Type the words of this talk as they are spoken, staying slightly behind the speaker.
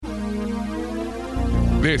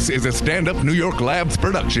This is a Stand Up New York Labs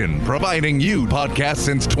production, providing you podcasts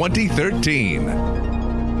since 2013.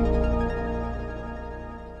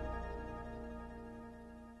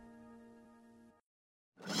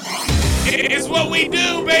 It's what we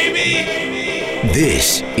do, baby!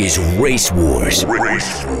 This is Race Wars.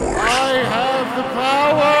 I have the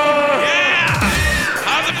power! Yeah!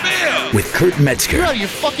 How's it feel? With Kurt Metzger. You're out of your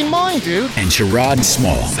fucking mind, dude. And Sherrod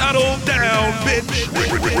Small. Settle down, bitch.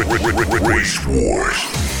 Race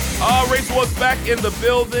Wars. Race Wars back in the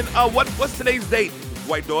building. What's today's date,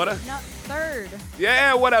 white daughter? No, 3rd.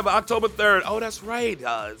 Yeah, whatever. October 3rd. Oh, that's right.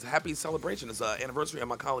 It's a happy celebration. It's an anniversary of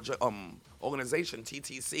my college organization,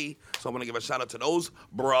 TTC. So I'm going to give a shout out to those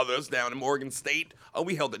brothers down in Morgan State. Oh,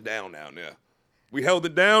 we held it down there. We held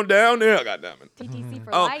it down there, goddammit. TTC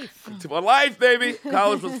for life. For life, baby.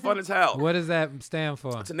 College was fun as hell. What does that stand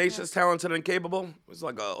for? Tenacious, Talented, and Capable. It's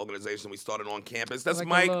like an organization we started on campus. That's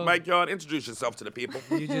Like Mike Yard. Introduce yourself to the people.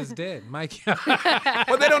 You just did. Mike Yard.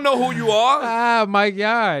 But they don't know who you are. Mike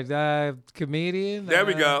Yard, comedian. There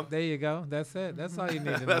we go. There you go. That's it. That's all you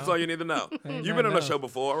need to know. That's all you need to know. You've been on the show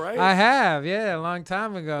before, right? I have, yeah, a long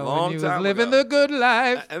time ago. Long when you time was living ago. the good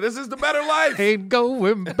life. And this is the better life. Ain't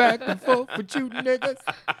going back and forth with you niggas.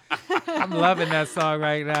 I'm loving that song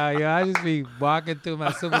right now, yo. I just be walking through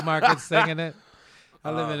my supermarket singing it. I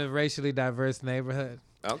live in a racially diverse neighborhood.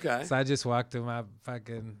 Okay. So I just walk through my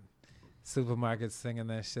fucking supermarket singing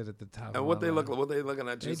that shit at the top. And what they looking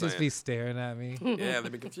at you They saying? just be staring at me. Yeah, they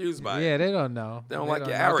be confused by Yeah, it. they don't know. They don't like your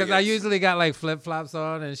Because I arrogance. usually got like flip flops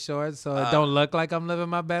on and shorts, so it don't look like I'm living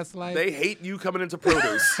my best life. They hate you coming into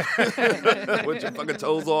produce with your fucking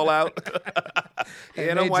toes all out. And Yeah,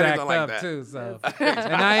 they them whiteys jacked don't like up that. too, so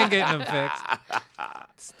and I ain't getting them fixed.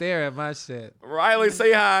 Stare at my shit. Riley,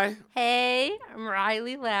 say hi. Hey, I'm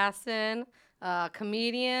Riley Lassen,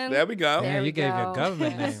 comedian. There we go. There Man, we you gave go. your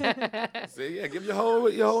government name. See, yeah, give your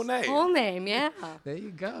whole name. Full name, yeah. There you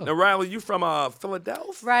go. Now, Riley, you from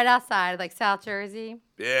Philadelphia? Right outside, like South Jersey.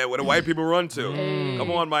 Yeah, where the white people run to.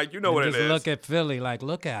 Come on, Mike, you know what it Just is. look at Philly, like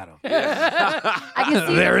look at them. I can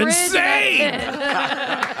see They're the bridge. insane.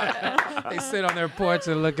 They sit on their porch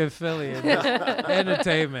and look at Philly and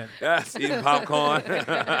entertainment. Yes, eating popcorn.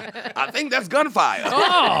 I think that's gunfire.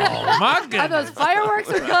 Oh my Are goodness! those fireworks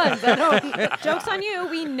or guns? I don't. Joke's on you.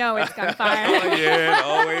 We know it's gunfire. Oh, yeah, it's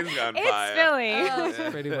always gunfire. It's Philly.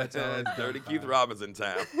 That's pretty much all. Yeah, Dirty Keith Robinson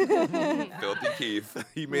town. Filthy Keith.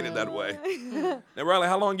 He made it that way. Now, Riley,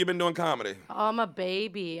 how long you been doing comedy? Oh, I'm a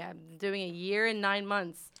baby. I'm doing 1 year and 9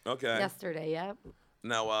 months. Okay. Yesterday, yep.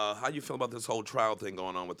 Now, how you feel about this whole trial thing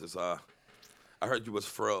going on with this? I heard you were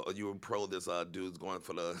pro this dude's going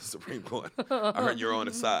for the Supreme Court. I heard you're on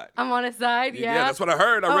his side. I'm on his side, yeah. that's what I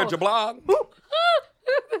heard. I read your blog.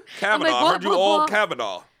 Kavanaugh. like, I what heard you all blog?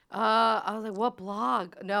 Kavanaugh. I was like, what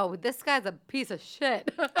blog? No, this guy's a piece of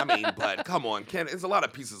shit. I mean, but come on, Ken. There's a lot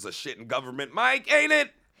of pieces of shit in government, Mike, ain't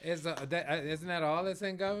it? Isn't that all that's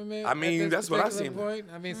in government? I mean, at this that's what I particular seen. Point?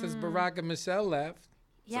 I mean, since Barack and Michelle left,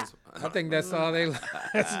 Yeah. I think that's all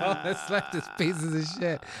that's all that's left is pieces of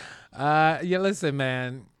shit. Yeah, listen,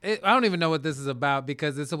 man. I don't even know what this is about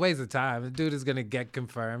because it's a waste of time. The dude is gonna get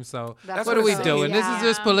confirmed. So That's what are what we it doing? says. This is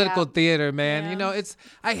just Yeah, political yeah. theater, man. Yeah. You know,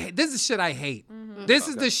 this is shit I hate. This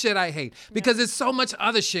is the shit I hate because there's so much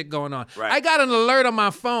other shit going on. Right. I got an alert on my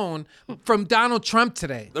phone from Donald Trump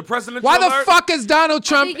today. The presidential Why alert? the fuck is Donald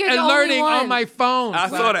Trump think you're the only alerting on one. my phone? I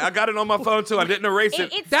saw that. I got it on my phone too. I didn't erase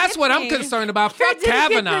it. It's That's what I'm shifting. concerned about. Fuck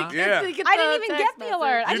Kavanaugh. Yeah. I didn't even get the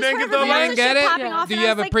alert. I You just didn't heard get the the alert? alert You didn't get it? popping off, Do and you I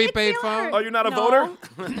have was a like, prepaid it's the phone? alert. Oh, you're not a No. voter?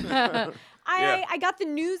 Yeah. I got the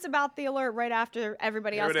news about the alert right after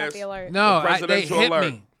everybody Here else it got is. the alert. No, The they presidential hit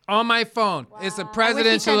alert. me on my phone. It's a I wish he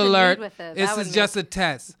presidential sent the alert. nude with it. This That is would've just a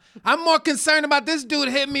test. I'm more concerned about this dude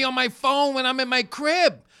hitting me on my phone when I'm in my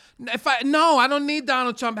crib. I don't need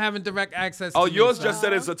Donald Trump having direct access. Oh, to me, yours so. just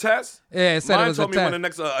said it's a test? Yeah, it said Mine it was told a me test. when the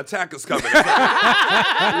next attack is coming.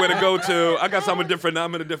 Where to go to. I got something different.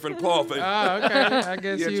 I'm in a different cloth. Oh, okay. I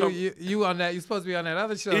guess Yeah, Trump- you on that. You're supposed to be on that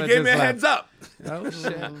other show. He that gave me a just heads left. up. Oh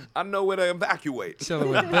shit. I know where to evacuate. Chilling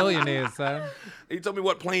with billionaires, son. He told me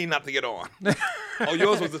what plane not to get on. Oh,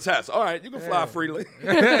 yours was a test. All right, you can fly freely.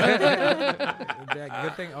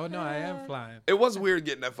 Good thing. Oh no, I am flying. It was weird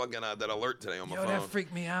getting that fucking that alert today on my Yo, phone. that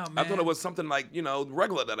freaked me out, I man. thought it was something like,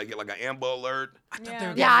 regular that I get, like an Amber Alert. I thought they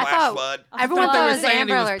were Yeah, I Flash thought flood. everyone thought they thought were it was saying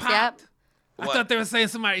Amber he was Alerts. Yep. popped. I What? thought they were saying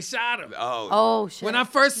somebody shot him. Oh shit. When I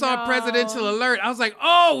first saw Presidential Alert, I was like,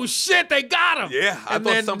 "Oh shit, they got him!" Yeah, I and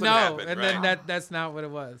thought then, something no, happened, and right? then that's not what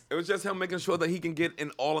it was. It was just him making sure that he can get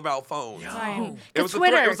in all of our phones. Right. It was a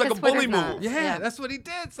Twitter, threat. It was like a 'cause bully Twitter's not- move. Yeah, Yeah. that's what he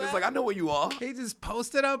did. Son. It's like, I know where you are. He just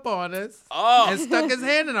posted up on us Oh. and stuck his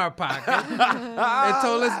hand in our pocket and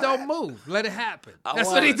told us, "Don't move, let it happen." That's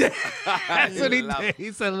what he love did. it. That's what he Love did. it.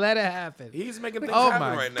 He said, "Let it happen." He's making things Oh happen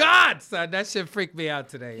my right now. God, son, that shit freaked me out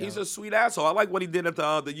today. He's yo. a sweet asshole. I like what he did at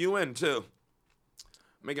the UN too.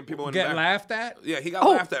 Making people in the Get back. laughed at. Yeah, he got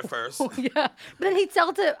laughed at first. Yeah, but then he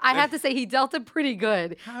dealt it. I have to say, he dealt it pretty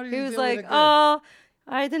good. How did he he was deal with like, it good? "Oh,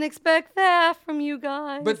 I didn't expect that from you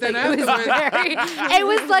guys." But then like, afterwards- it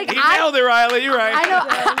was like He nailed it, Riley. You're right. I know.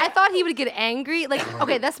 I thought he would get angry. Like,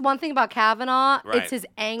 okay, that's one thing about Kavanaugh. Right. It's his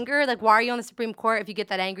anger. Like, why are you on the Supreme Court? If you get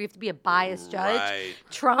that angry, you have to be a biased judge. Right.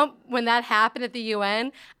 Trump, when that happened at the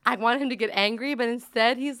UN, I wanted him to get angry, but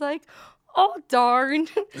instead he's like, "Oh darn,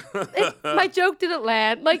 my joke didn't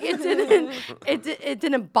land. Like it didn't. It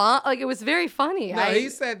didn't bomb. Like it was very funny." No, he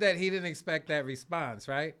said that he didn't expect that response,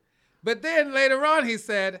 right? But then later on, he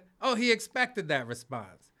said, "Oh, he expected that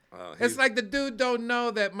response." It's like the dude don't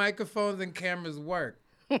know that microphones and cameras work.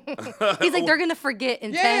 He's like, "They're gonna forget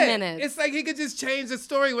in 10 minutes." It's like he could just change the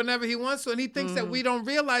story whenever he wants to, and he thinks that we don't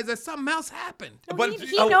realize that something else happened. But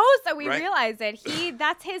he knows that we right. realize it.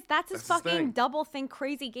 That's his his fucking thing. double think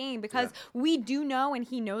crazy game because we do know and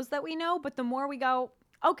he knows that we know, but the more we go,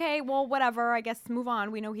 okay, well, whatever, I guess move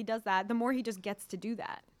on. We know he does that. The more he just gets to do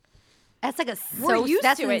that. That's like We're used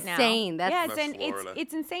that's to it now. insane. That's yeah, That's Florida.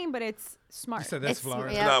 it's insane, but it's smart. So that's It's-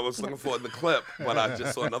 Florida. yeah. No, I was looking for the clip, but I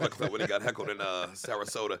just saw another clip when he got heckled in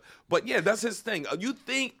Sarasota. But yeah, that's his thing. You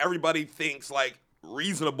think everybody thinks like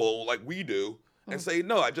reasonable, like we do, and say,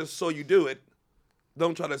 "No, I just saw you do it."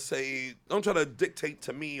 Don't try to dictate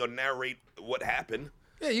to me or narrate what happened.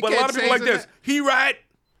 Yeah, you but a can't lot of people change like the this. He right.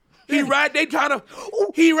 He right. They trying to.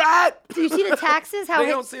 He right. Do you see the taxes? How They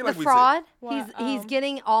his- don't see it like the we see. fraud? What? He's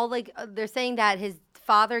getting all like they're saying that his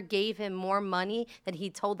father gave him more money than he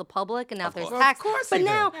told the public, and now there's course. tax. Of course but he did.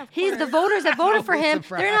 now Yeah, he's the voters that voted for him.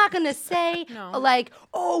 surprised. They're not gonna say No. like,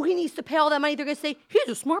 "Oh, he needs to pay all that money." They're gonna say he's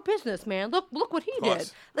a smart businessman. Look what he did.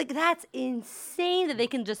 course. Like that's insane that they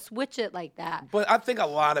can just switch it like that. But I think a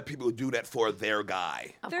lot of people do that for their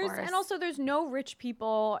guy. Of There's course. and also there's no rich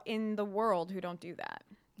people in the world who don't do that.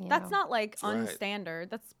 Yeah. That's not like right. unstandard.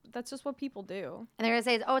 That's just what people do. and they're gonna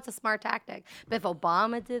say, "Oh, it's a smart tactic." But if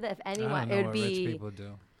Obama did that, if I anyone, don't know it would what be. rich people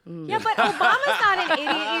do. Yeah, but Obama's not an idiot.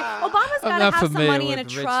 Obama's I'm got to not have some familiar money in a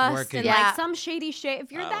with rich trust working and Yeah. like some shady shit.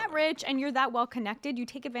 If you're that rich and you're that well connected, you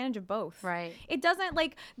take advantage of both. Right. It doesn't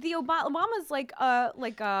like the Obama's like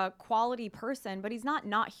a quality person, but he's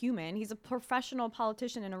not human. He's a professional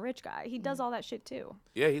politician and a rich guy. He does all that shit too.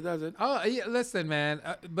 Yeah, he does it. Oh, yeah, listen, man.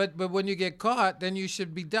 But when you get caught, then you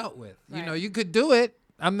should be dealt with. You know, Right. you could do it.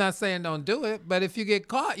 I'm not saying don't do it, but if you get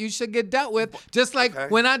caught, you should get dealt with. Just like Okay.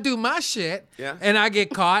 when I do my shit Yeah. and I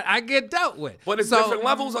get caught, I get dealt with. But it's So- different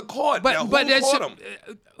levels of court. But now, but who that caught should,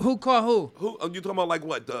 him? who caught who? Who are you talking about? Like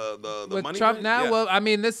what the With money Trump thing? now? Yeah. Well, I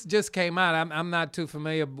mean, this just came out. I'm not too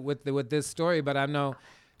familiar with this story, but I know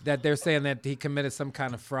that they're saying that he committed some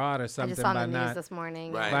kind of fraud or I something just saw by on the news not this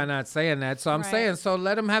morning. Right. by not saying that. So I'm Right. saying, so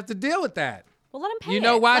let him have to deal with that. Well, let him pay. You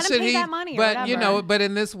know it. why Let him should pay he? that money or But you whatever. know, but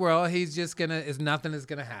in this world, he's just nothing is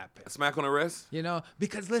gonna happen. A smack on the wrist. You know,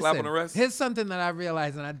 because Slap listen, on the wrist? here's something that I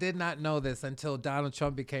realized, and I did not know this until Donald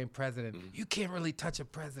Trump became president. You can't really touch a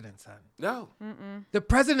president, son. No. The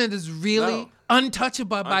president is really No.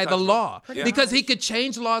 untouchable by the Untouchable. law Yeah. because he could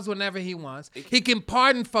change laws whenever he wants. He can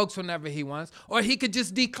pardon folks whenever he wants, or he could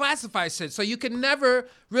just declassify shit. So you can never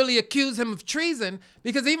really accuse him of treason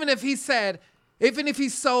because even if he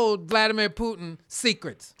sold Vladimir Putin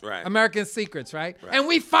secrets, Right. American secrets, right? And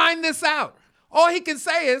we find this out. All he can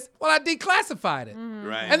say is, well, I declassified it.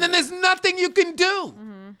 Right. And then there's nothing you can do.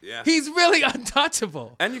 Yeah. He's really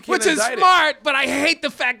untouchable. And you can't which is indict it. smart, but I hate the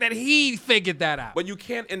fact that he figured that out. But you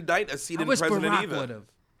can't indict a seated wish president Barack either. would've.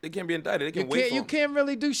 They can't be indicted. They can wait for You him. can't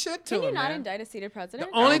really do shit to Can you him, not man. indict a seated president?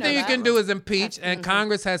 The only I don't thing know you that. can do is impeach, and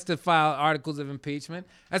Congress has to file articles of impeachment.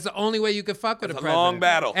 That's the only way you can fuck with It's a a president. long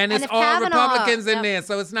battle. And And it's if all Kavanaugh- Republicans in yep. there,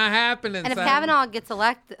 so it's not happening. And if son. Kavanaugh gets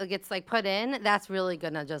like put in, that's really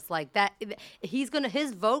gonna just like that. His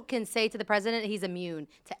vote can say to the president he's immune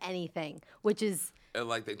to anything, which is And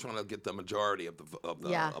like they're trying to get the majority of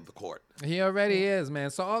the court. He already is, man.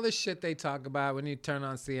 So all this shit they talk about when you turn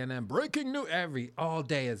on CNN, breaking news all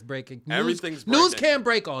day is breaking. Everything's News breaking. can't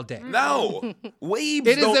break all day. No, waves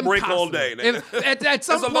It is don't break all impossible. day. At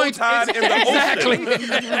some There's a low point, tide in the exactly.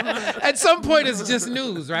 ocean. At some point, it's just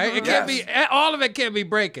news, right? It can't be all of it can't be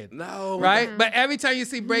breaking. No, right? But every time you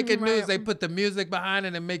see breaking news, they put the music behind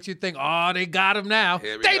it and makes you think, oh, they got him now.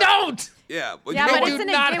 Here we They go. don't. Yeah, but Yeah, you know but what? it's an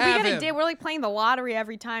not addiction. We have get him. addicted. We're like playing the lottery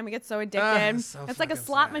every time. We get so addicted. so It's like a fucking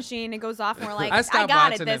slot sad. machine. It goes off and we're like, I I stopped got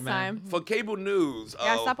it watching this it, man. time. For cable news,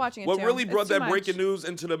 Yeah, stop watching it, what too. really It's brought too that much. breaking news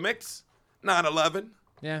into the mix? 9/11.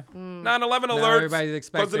 Yeah. 9/11 Now alerts. everybody's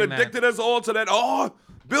expecting Because it that. addicted us all to that. Oh,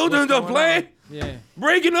 buildings What's are going playing. on? Yeah.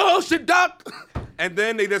 Breaking the whole shit, doc. And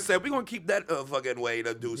then they just said, we're going to keep that fucking way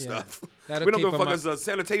to do stuff. That'll We don't keep give a fuck 'em it's a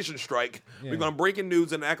sanitation strike. Yeah. We're going to break in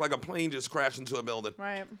news and act like a plane just crashed into a building.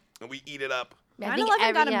 Right. And we eat it up. I think 9/11 got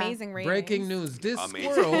every- yeah. amazing ratings. Breaking news. This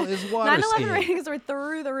Amazing. squirrel is water 9/11 skiing. ratings were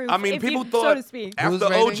through the roof. I mean, if people you, thought so to speak. after Who's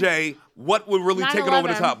rating? OJ, what would really take it over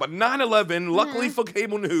the 9/11. top? But 9/11, luckily for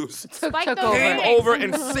cable news, Spiked took those over. came ratings. over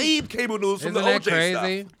and saved cable news from Isn't the that OJ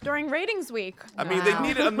crazy? stuff. during ratings week. I mean, they Wow.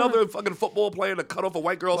 needed another fucking football player to cut off a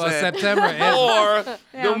white girl's Well, head. September is. Or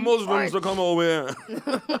Yeah. the Muslims to come over here.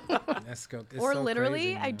 Let's go. It's Or so literally,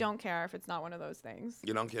 crazy, I man. don't care if it's not one of those things.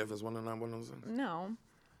 You don't care if it's one or not one of those things? No.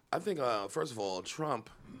 I think, first of all, Trump.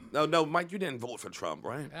 No, Mike, you didn't vote for Trump,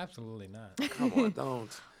 right? Absolutely not. Come on,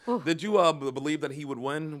 don't. Did you believe that he would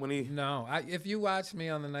win when he? No, if you watch me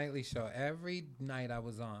on the nightly show, every night I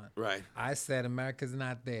was on, Right. I said America's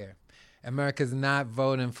not there. America's not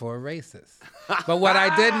voting for a racist. But what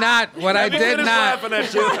I did not, but here's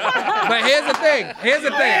the thing.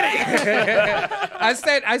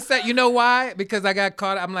 I said, you know why? Because I got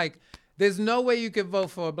caught. I'm like, there's no way you could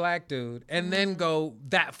vote for a black dude and then go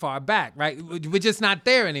that far back, right? We're just not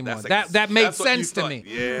there anymore. That made that's what you sense to thought. me.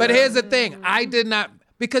 Yeah. But here's the thing. I did not.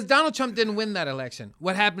 Because Donald Trump didn't win that election.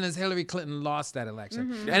 What happened is Hillary Clinton lost that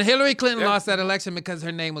election. And Hillary Clinton lost that election because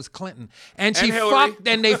her name was Clinton. And she Hillary.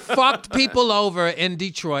 they fucked people over in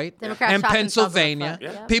Detroit Democrats and shot themselves in the Pennsylvania.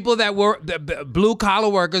 foot. Yeah. People that were blue collar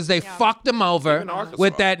workers, they fucked them over Even Arkansas.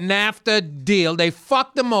 with that NAFTA deal. They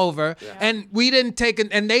fucked them over. And we didn't take it.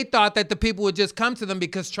 And they thought that the people would just come to them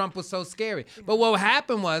because Trump was so scary. But what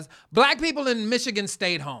happened was black people in Michigan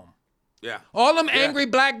stayed home. Yeah. All them angry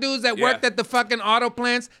black dudes that worked at the fucking auto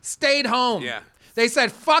plants stayed home. Yeah. They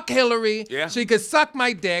said, fuck Hillary. Yeah. She could suck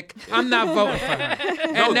my dick. I'm not voting for her.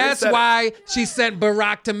 No, And they that's said it. why she sent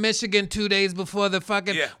Barack to Michigan 2 days before the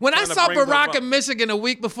fucking... Yeah, When I trying to saw bring them Barack up. in Michigan a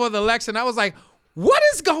week before the election, I was like, what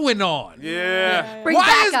is going on? Yeah. Bring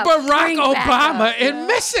Why is back up. Barack Bring back Obama up. in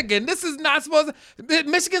Michigan? This is not supposed to...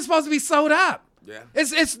 Michigan's supposed to be sewed up. Yeah.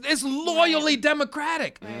 It's loyally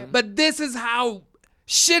Democratic. But this is how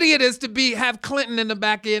shitty it is to have Clinton in the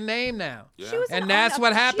back of your name now. She was And an that's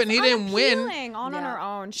what happened. He she's didn't win. unappealing on her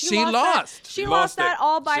own. She lost. lost. She She lost lost that it.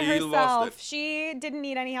 all by She lost herself. it. She didn't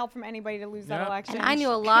need any help from anybody to lose that Yep. election. And I knew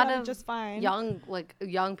a She lot got it of just fine.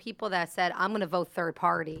 young people that said, I'm gonna vote third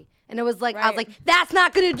party. And it was like, I was Right. like, that's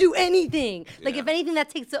not gonna do anything. Like, Yeah. if anything, that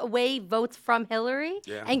takes away votes from Hillary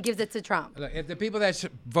Yeah. and gives it to Trump. Look, if the people that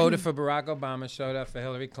voted for Barack Obama showed up for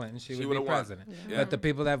Hillary Clinton, she would be would've won. president. Yeah. But the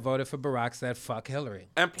people that voted for Barack said, fuck Hillary.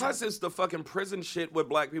 And plus, it's the fucking prison shit with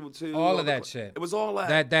black people too. All of that shit. It was all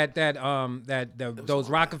that. Those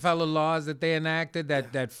Rockefeller laws that they enacted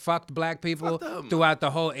that fucked black people Fucked them. throughout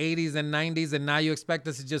the whole 80s and 90s, and now you expect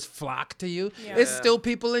us to just flock to you. It's still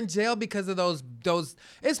people in jail because of those.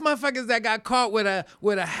 It's motherfuckers that got caught with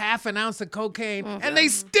a half an ounce of cocaine, and they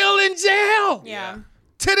still in jail. Yeah.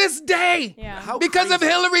 To this day. Yeah. How Because of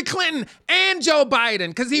crazy. Hillary Clinton and Joe Biden,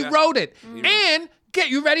 because he wrote it. And get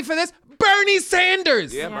you ready for this? Bernie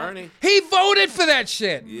Sanders. Yeah, Bernie. He voted for that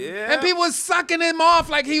shit. Yeah. And people was sucking him off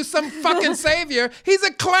like he was some fucking savior. He's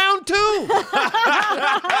a clown too. They're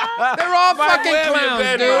all fucking Where have you clowns,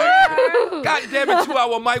 been, dude. Mike? God damn it, 2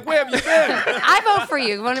 hour Mike. Where have you been? I vote for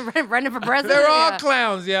you. You want to run for president? They're all Yeah.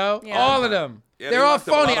 clowns, yo. Yeah. All of them. Yeah, They're they all locked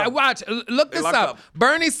up a phony. lot of- Watch, look this locked up. up.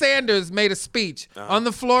 Bernie Sanders made a speech on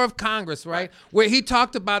the floor of Congress, right, where he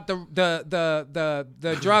talked about the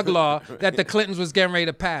drug law that the Clintons was getting ready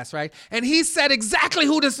to pass, right? And he said exactly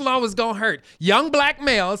who this law was gonna hurt: young black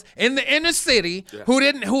males in the inner city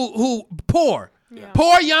who poor.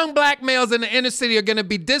 Poor young black males in the inner city are going to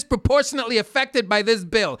be disproportionately affected by this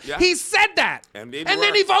bill. Yeah. He said that, And they then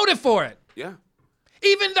were. he voted for it. Yeah.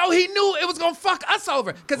 Even though he knew it was going to fuck us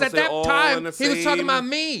over. Because Was at they that all time, in the he was talking same- about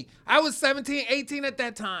me. I was 17, 18 at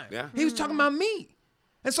that time. Yeah. He was talking about me.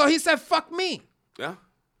 And so he said, fuck me. Yeah.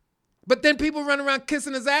 But then people run around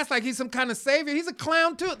kissing his ass like he's some kind of savior. He's a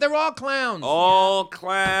clown too. They're all clowns. All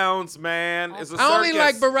clowns, man. It's a circus. I only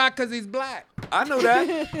like Barack because he's black. I know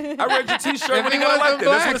that. I read your T-shirt If when he he got wasn't elected.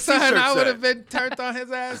 That's black, what son, his T-shirt I would said. have been turned on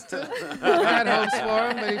his ass too. I had hopes for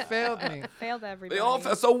him, but he failed me. Failed everybody. They all.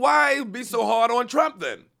 So why be so hard on Trump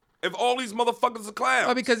then? If all these motherfuckers are clowns.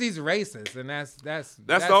 Oh, because he's racist, and that's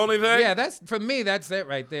the only thing? Yeah, that's for me. That's it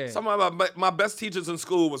right there. Some of my best teachers in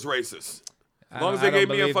school was racist. As long as I they gave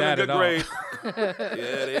don't me a believe fucking that good at all. grade.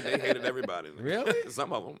 Yeah, they hated everybody. Really?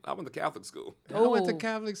 Some of them. I went to Catholic school. I went to Oh.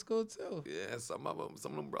 Catholic school too. Yeah, some of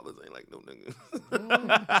them brothers ain't like no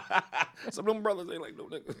niggas. Some of them brothers ain't like no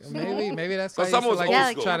niggas. Maybe that's So why some you was like old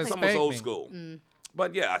Yeah, school. try to Some spank was old me. school.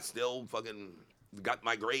 But yeah, I still fucking got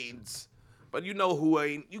my grades. But you know who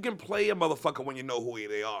ain't. You can play a motherfucker when you know who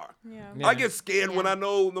they are. Yeah. I get scared when I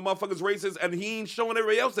know the motherfucker's racist and he ain't showing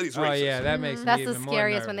everybody else that he's Oh racist. yeah, that makes me That's even the more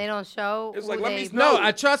scariest when nervous. they don't show. It's who like, let they- me No,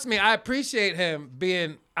 No. trust me. I appreciate him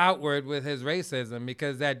being outward with his racism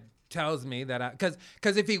because that tells me that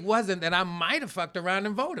because if he wasn't, then I might have fucked around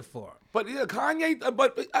and voted for him. But yeah, Kanye.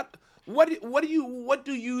 What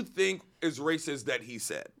do you think is racist that he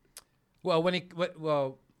said? Well,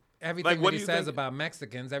 everything what that do he you says think- about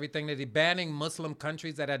Mexicans, everything that he banning Muslim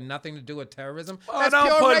countries that had nothing to do with terrorism, Oh, that's don't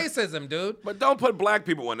pure put- racism, dude. But don't put black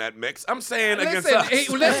people in that mix. I'm saying against Listen, us.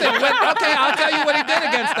 okay, I'll tell you what he did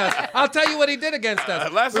against us. I'll tell you what he did against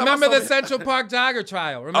us. last time I Remember saw the him- Central Park jogger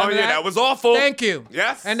trial? Remember Oh yeah, that was awful. Thank you.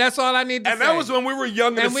 Yes. And that's all I need to And say. that was when we were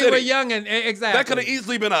young in and the we city. were young and exactly. That could have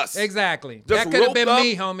easily been us. Exactly. Just that could have been roped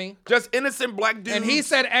me, up, homie. Just innocent black dudes. And he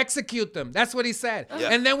said execute them. That's what he said. Yeah.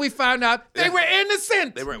 And then we found out they Yeah. were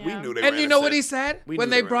innocent. We knew they were and you know what he innocent. said We when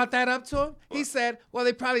knew they were brought that up to him? He said, well,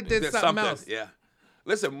 they probably did There's something else. Yeah.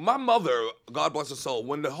 Listen, my mother, God bless her soul,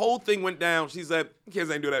 when the whole thing went down, she said, kids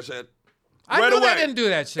ain't do that shit. I right knew away. they didn't do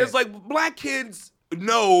that shit. It's like black kids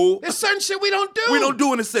know There's certain shit we don't do. we don't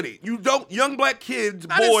do in the city. You don't, young black kids,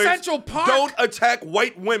 Not in boys, Central Park. don't attack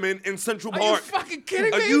white women in Central Are you Park. fucking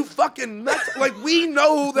kidding Are me? you fucking nuts? Like, we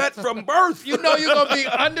know that from birth. You know you're gonna be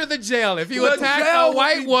under the jail if you The attack jail a will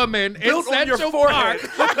white be woman in built on your Central forehead.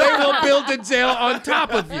 Park. They will build a jail on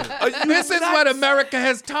top of you. you This is what nuts? America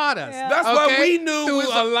has taught us. That's why we knew through we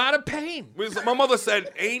was a lot of pain. My mother said,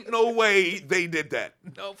 ain't no way they did that.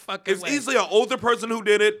 No fucking It's way. easily an older person who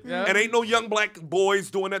did it, Yeah. and ain't no young black boys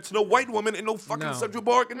doing that to no white woman in no fucking No. Central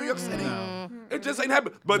Park in New York City. It just ain't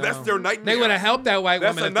happened. But that's their nightmare. They would have helped that white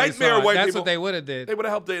That's woman a if they nightmare, saw it. white That's people. what they would have did. They would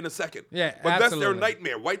have helped her in a second. Yeah, but that's absolutely. their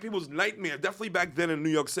nightmare. White people's nightmare, definitely back then in New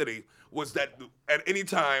York City, was that at any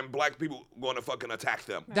time black people going to fucking attack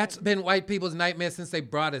them. That's been white people's nightmare since they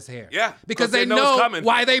brought us here. Yeah, Because 'cause they they know it's know coming.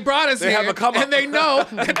 why they brought us They here. have a come up. And they know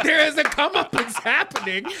that there is a come up that's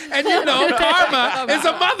happening. And you know karma is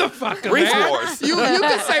a motherfucker, Race man. wars. You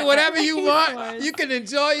can say whatever you want. You can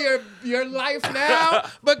enjoy your life now,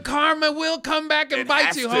 but karma will come back and It bite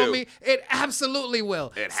has you, to. homie. It absolutely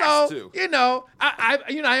will. It so, has to. you know,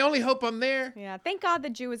 I only hope I'm there. Yeah, thank God the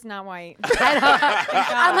Jew is not white.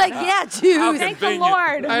 I'm like, yeah, Jews. Thank the convenient.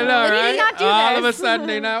 Lord. I know, When did right? he not do All of a this? sudden,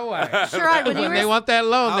 they not white. Sherrod, when you When were they want that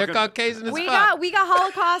loan, they're could- Caucasian as We fuck. got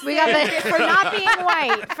Holocausted We got the- for not being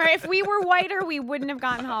white. For if we were whiter, we wouldn't have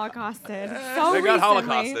gotten Holocausted. So They got recently.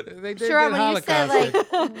 holocausted. They did Sure, get when you said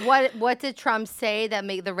Holocausted. like what did Trump say that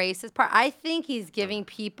made the racist part? I think he's giving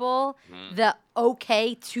people the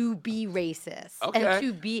okay to be racist Okay.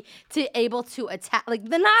 and to able to attack. Like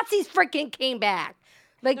the Nazis freaking came back.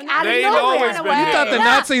 Like out of They've nowhere. always been here. You thought the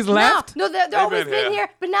Nazis left? No, they're always been been here. here,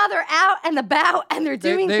 but now they're out and about and they're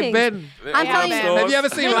doing they've things. been. I'm Yeah, telling man. you. Have you ever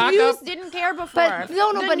seen The Lock news Up? didn't care before. But-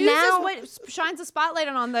 no, the but news now- is what shines a spotlight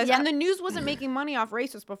on this. Yeah. And the news wasn't making money off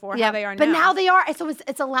racists before Yeah, how they are but now. now they are. So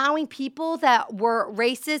it's allowing people that were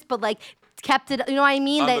racist, but like kept it. You know what I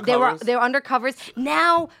mean? They were undercovers.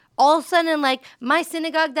 Now all of a sudden, like my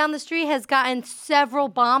synagogue down the street has gotten several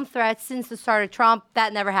bomb threats since the start of Trump.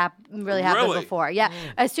 That never happened Really? before. Yeah,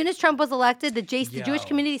 as soon as Trump was elected, the Jewish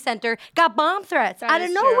Community Center got bomb threats That out of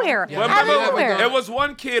is true. nowhere. Yeah. Well, Out of remember, nowhere. there was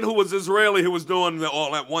one kid who was Israeli who was doing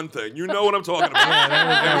all that one thing. You know what I'm talking about?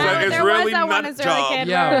 There was Israeli that one nut Israeli job kid.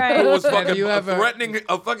 Yeah. Right, who right. was Have fucking you ever- threatening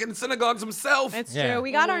fucking synagogues himself. It's Yeah. true.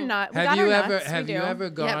 We got our nut. We Have got you our ever nuts. have we you do. ever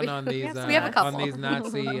gone we- on these we have a on couple. these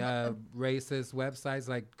Nazi racist websites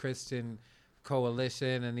like Christian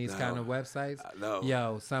Coalition and these kind of websites? No.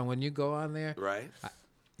 Yo, son, when you go on there, Right?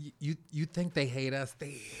 you think they hate us? They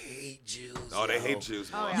hate Jews. Oh, they yo. hate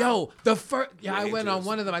Jews. Oh, more. yeah. Yo, the first I hate went on Jews.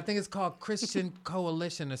 one of them. I think it's called Christian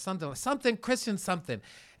Coalition or something Christian something.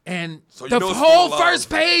 And So you the know it's whole full of first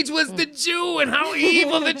page was the Jew and how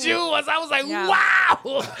evil the Jew was. I was like, Yeah. wow.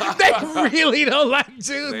 wow, they really don't like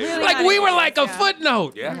Jews. Really like like we were Jews, like a yeah.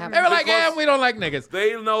 footnote. Yeah. They were like, Because we don't like niggas.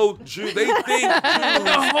 They know Jews. They think Jews.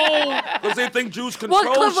 The whole. Because they think Jews control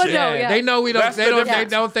Cliff would shit. know, Yeah, yeah. they know we don't. That's They the don't. They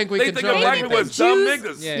difference. don't think we They think control of black anything. people as dumb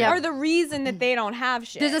Jews- niggas. Yeah. Or the reason that they don't have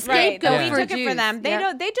shit. There's a right? scapegoat We for took it for Jews. them. They Yeah.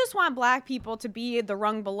 don't. They just want black people to be the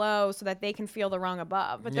rung below so that they can feel the rung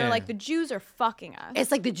above. But they're Yeah. like, the Jews are fucking us.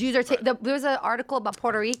 It's like the Jews are. There was an article about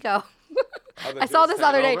Puerto Rico. the I saw Jews this the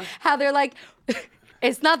other taking day. over? How they're like,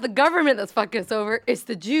 it's not the government that's fucking us over. It's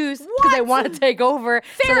the Jews because they want to take over.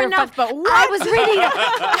 Fair they're enough, but I what? was reading.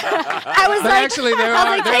 I was But like, actually, there I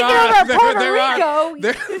are. was like, there taking are- over there- Puerto there are- Rico.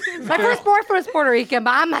 there- My first boyfriend was Puerto Rican,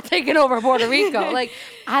 but I'm not taking over Puerto Rico. Like,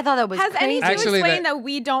 I thought that was Has any crazy. Jew Actually, explained that- that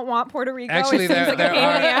we don't want Puerto Rico? Actually, It seems like a pain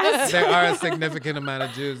in the ass. there are a significant amount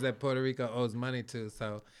of Jews that Puerto Rico owes money to.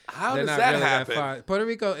 So How they're does not that really happen? that far. Puerto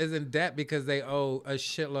Rico is in debt because they owe a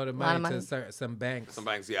shitload of money, money. to some banks. Some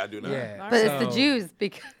banks, yeah, I do know. Yeah, But it's the so- Jews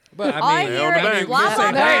because But I All I mean, hear the is banks. blah, You blah,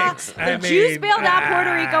 say blah. banks. The I Jews mean, bailed out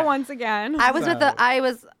Puerto Rico once again. I was with So-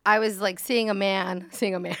 I was like seeing a man.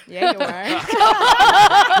 Yeah, you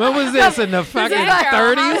were. When was this in the fucking like-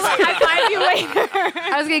 30s? I find you later.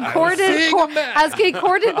 I was getting courted. seeing a man. I was getting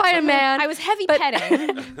courted by a man. I was heavy but,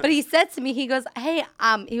 petting. But he said to me, he goes, "Hey,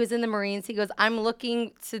 he was in the Marines. He goes, I'm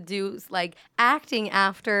looking to do like acting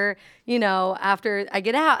after I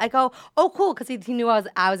get out." I go, "Oh, cool," because he knew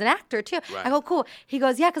I was an actor too. Right. I go, "Cool." He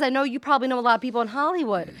goes, "Yeah, because I know you probably know a lot of people in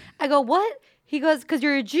Hollywood." I go, "What?" He goes, "Because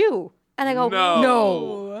you're a Jew." And I go, No.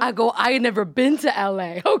 no. I go, I had never been to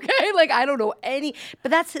LA, okay? Like, I don't know any,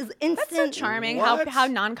 but that's his instant. That's so charming What? how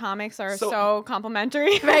non-comics are So- so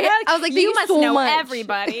complimentary. Right? I was like, you thank you must so know much.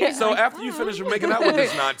 everybody. So after you finished making out with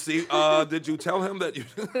this Nazi, did you tell him that you?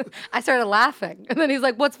 I started laughing. And then he's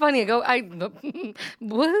like, "What's funny?" I go,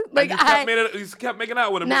 what? Like, you kept making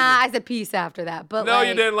out with him. nah, didn't I said peace after that. But you? No, like,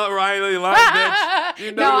 you didn't, Riley. You lying bitch.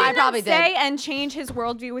 You know No, you I didn't. probably say did. and change his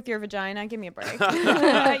worldview with your vagina. Give me a break.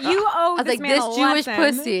 You owe I was this like, man this a Jewish lesson.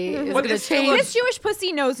 pussy is But gonna it's still change. This Jewish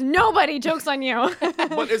pussy knows nobody. Jokes on you.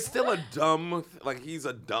 But it's still a dumb, like he's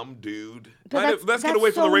a dumb dude. But Let's get that's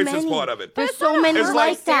away from the so racist many. part of it. There's so many It's like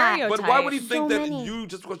like that. But why would he So think that many. you,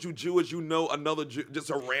 just because you're Jewish, you know another Jew, just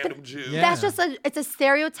a random Jew? Yeah. That's just it's a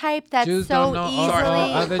stereotype that's Jews so don't know easily.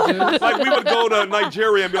 all other Jews. Like we would go to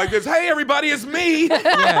Nigeria and be like this, "Hey everybody, it's me.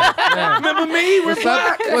 Yeah. Remember me? We're What's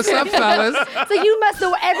up? black. What's up, fellas? So you must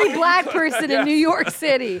know every black person in New York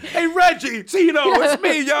City. Hey Reggie, Tito, it's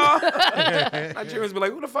me, y'all." Nigerians be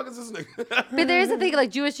like, "Who the fuck is this nigga?" But there's the thing, like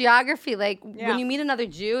Jewish geography. Like Yeah. when you meet another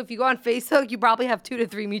Jew, if you go on Facebook, you probably have 2 to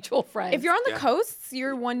 3 mutual friends. If you're on the Yeah. coasts,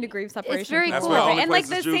 you're 1 degree of separation. very from That's cool. where everybody. only And like the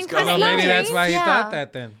places Jews same go. kind Well, of maybe that's thing. why he Yeah. thought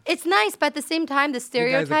that then. it's nice, but at the same time, the guys are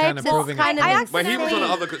kinda stereotypes proving is it kind false. of But he was on the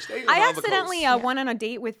insane. other coast. I accidentally went on a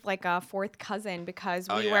date with like a 4th cousin because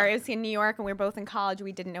Oh, we yeah. were it was in New York and we were both in college.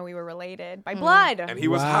 We didn't know we were related by blood. And he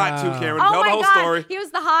was hot too, Wow. Karen. Oh Tell my the whole God, story. he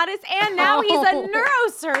was the hottest, and now he's a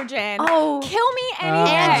neurosurgeon. Oh. Kill me any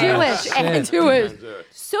And day. Jewish, and shit. Jewish.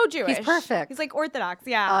 So Jewish. He's perfect. He's like Orthodox.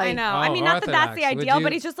 Yeah, Oh, I know. Oh, I mean, not that that's the Orthodox. Would ideal, you-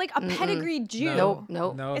 but he's just like a pedigreed Jew. Nope. No,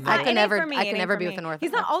 It's no. not, I can it ain't never- for me, I it can ain't never for be me. with an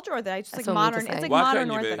He's not Orthodox. ultra Orthodox. Just That's like what I meant to modern. say. It's like Why modern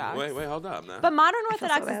couldn't you be? Orthodox. Wait, hold up now. But modern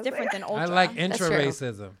Orthodox what I is was different like. than ultra. I like That's true.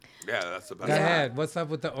 intra-racism. Yeah, that's the best. Go ahead. What's up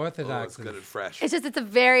with the Oh, it's Orthodox? good and fresh. It's just it's a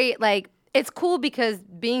very like it's cool because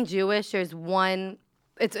being Jewish, there's one.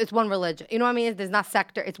 It's one religion. You know what I mean? There's not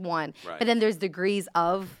sector. It's one. Right. But then there's degrees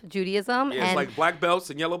of Judaism. Yeah, it's and like black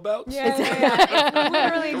belts and yellow belts. Yeah, It's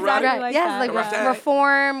literally exactly Right. like yes, that. like Right.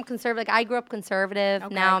 reform, conservative. Like I grew up conservative.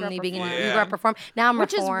 Okay, now I I'm grew up being. reform. You Yeah. grew up reform. Now I'm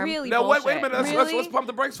Which is reform. really Now, bullshit. wait a minute. Really? Let's pump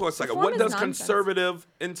the brakes for a second. Reform What is does nonsense. conservative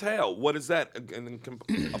entail? What is that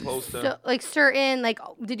opposed to? So, like certain like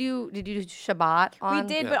did you do Shabbat We on?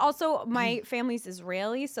 did, but also my family's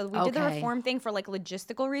Israeli, so we did the Okay. reform thing for like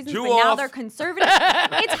logistical reasons. Jew but now off. they're conservative.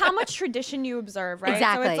 It's how much tradition you observe, right? So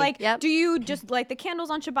Exactly, it's like, yep. do you just light the candles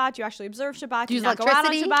on Shabbat? Do you actually observe Shabbat? Do Use you not go out on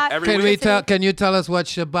electricity? Shabbat? Every Can week? we tell? Can you tell us what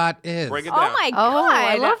Shabbat is? Break it Oh down. my Oh, god!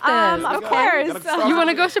 I love this. Of Okay. course. Gotta start You want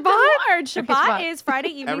to go Lord, Shabbat? Shabbat Shabbat. is Friday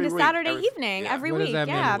evening Every to week, Saturday every- evening, yeah. every What does week. that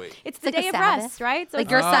mean? Yeah, Every week. it's the like a day of Sabbath. rest, right? So Like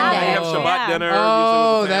it's your the Sunday. They have Sabbath. Shabbat Yeah. dinner. Oh,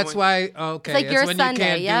 usually with the that's family. why. Okay, like it's your when Sunday, you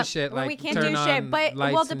can't yep. do shit. When Like we can't turn do on shit, but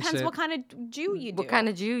lights well, and depends shit. what kind of Jew you do. What kind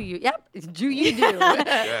of Jew you? Yep, Jew you do.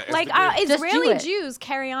 Yeah, it's Like the big- Just Israeli Jewish. Jews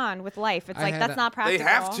carry on with life. It's like had that's a- not They practical.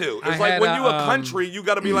 have to. I It's like had when a, you a country, you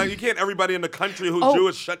got to be like, you can't everybody in the country who's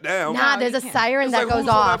Jewish shut down. Nah, there's you a can't. siren It's that like, goes who's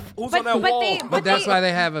on off. that, who's But- on that but wall? they- But that's why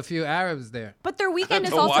they have a few Arabs there. But their weekend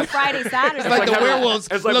is To also what? Friday, Saturday. It's like the having- werewolves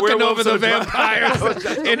it's like looking werewolves over the are drunk. vampires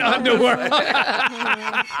in Underworld.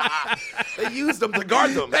 They use them to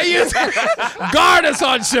guard them. They use guard us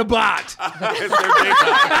on Shabbat. It's their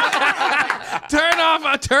daytime.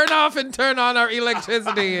 Turn off and turn on our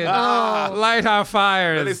electricity and light our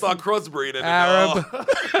fires. And they start crossbreeding. Arab.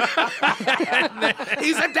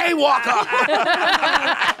 He's a daywalker.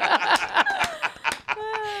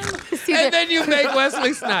 And then you make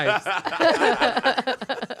Wesley Snipes.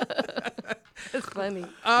 It's funny. No,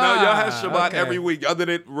 y'all have Shabbat okay. every week, other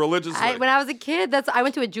than religiously. When I was a kid, I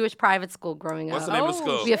went to a Jewish private school growing What's up. the name of the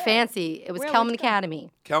school? We have fancy. It was Where? Kelman Which one?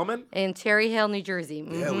 Academy Kelman? in Cherry Hill, New Jersey.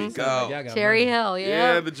 There we Mhm. go. Y'all got Cherry money. Hill,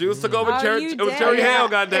 yeah. Yeah, the Jews took over Oh, church. you It was did. Cherry Yeah. Hill,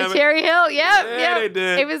 goddammit. Cherry Hill, yep, Yeah, yep. they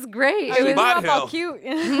did. It was great. You It was, grew Shabbat up Hill. all cute.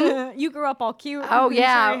 You grew up all cute. oh in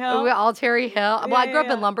yeah, Cherry Hill. we were all Cherry Hill. Well, I grew up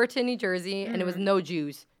yeah. in Lumberton, New Jersey, and it was no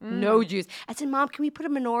Jews. No Jews. I said, Mom, can we put a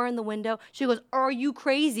menorah in the window? She goes, are you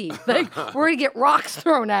crazy? Like, we're going to get rocks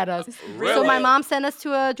thrown at us. So Really? my mom sent us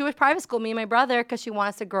to a Jewish private school, me and my brother, because she wanted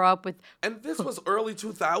us to grow up with And this was early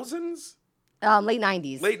 2000s? late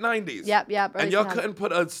 90s. Late 90s? Yep. And early y'all 2000s. couldn't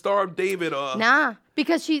put a Star of David Nah,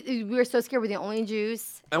 because we were so scared we're the only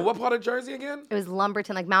Jews. And what part of Jersey again? It was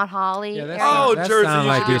Lumberton, like Mount Holly. Yeah, that area. Oh, that Jersey, sound you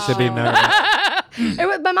like should you get should be shot.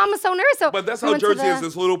 nervous. My mom was so nervous. So But that's we how went to Jersey the- is.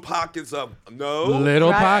 There's little pockets of no.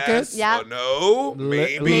 Little Right. pockets? Yes, Yeah. or no.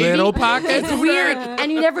 Maybe. Little pockets? It's weird, and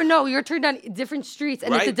you never know. You're turned on different streets,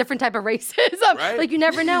 and it's a Right. different type of racism. Right. Like you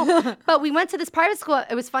never know. But we went to this private school.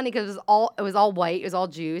 It was funny because it was all white. It was all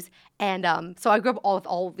Jews, and so I grew up with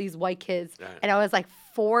all these white kids, and I was like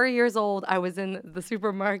 4 years old. I was in the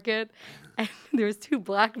supermarket, and there was two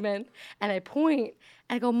black men, and I point.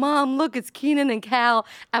 I go, Mom, look, it's Keenan and Cal.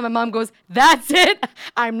 And my mom goes, that's it.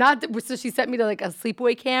 I'm not. So she sent me to like a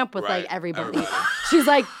sleepaway camp with Right. like everybody. She's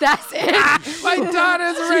like, that's it. My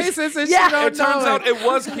daughter's racist and Yeah. she don't It turns know out it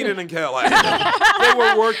was Keenan and Kel. They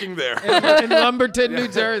were working there. in Lumberton, New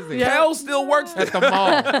Jersey. Kel still works there. At the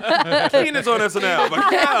mall. Keenan's on SNL, but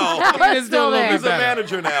Kel, Keenan's doing a little there. bit he's a better.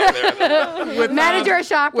 manager now there. Manager of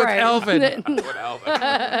ShopRite. With Elvin. With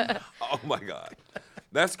Alvin. Oh my God.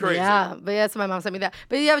 That's crazy. Yeah, but yeah, so my mom sent me that.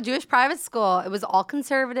 But you have a Jewish private school. It was all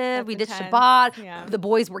conservative. We did intense. Shabbat. Yeah. The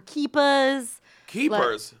boys were keepers.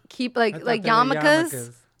 Keepers. Keep I like thought like they were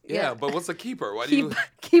yarmulkes. Yeah, but what's a keeper? Why do you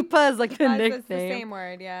Kippah is like the That's nickname. the same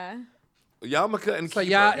word, yeah. yarmulke and So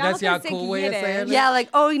keeper? that's y'all Yarmulke's cool like way of Yiddish. saying it? Yeah, like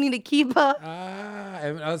oh, you need a kippah.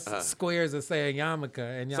 And us squares are saying yarmulke.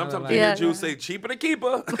 And y'all Sometimes are you like, hear Yeah. Jews say cheaper than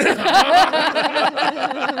keeper.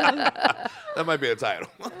 That might be a title.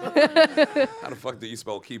 How the fuck do you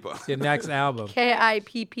spell keeper? your next album.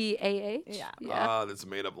 Kippah. Yeah. Ah, that's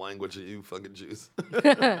made up language of you fucking Jews.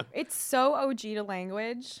 It's so OG to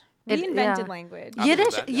language. We It- invented yeah. language.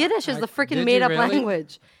 Yiddish, that, yeah. Yiddish is the Did freaking you made up really?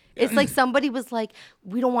 language. It's like somebody was like,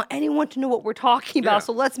 we don't want anyone to know what we're talking about, Yeah.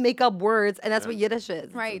 so let's make up words, and that's what Yiddish is.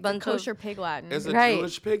 It's a Right, the bunch of- kosher pig Latin. It's a Right.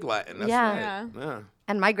 Jewish pig Latin. That's Yeah. right. Yeah.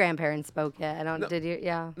 And my grandparents spoke it. I don't. Did you?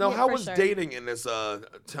 Yeah. Now, Yeah, how for was sure. dating in this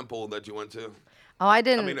temple that you went to? Oh, I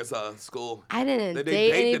didn't. I mean, it's school. I didn't Did they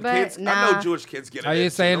date date the anybody. kids? Nah. I know Jewish kids get it. Are you in,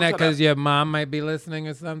 so saying don't that try to- because your mom might be listening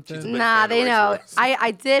or something? big Nah, fan they of know. race wars.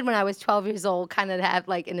 I did when I was 12 years old. Kind of have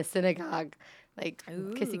like in a synagogue, like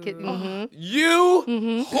kissy kiss. Mm-hmm. You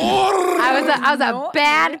whore. I was a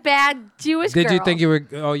bad Jewish Did girl. you think you were?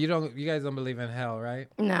 Oh, you guys don't believe in hell, right?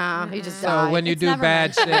 Nah, you just So died. when you It's do never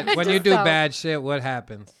bad meant. shit, when you Just do so- bad shit, what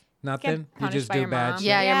happens? Nothing. You punished just by do your bad mom. shit.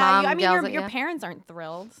 Yeah, your mom I mean, yells at your you. parents aren't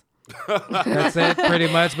thrilled. That's it, pretty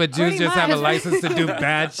much. But Jews Pretty just have a much. license to do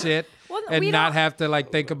bad shit Well, and we not don't- have to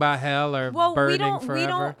like think about hell or Well, burning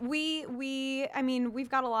forever. I mean, we've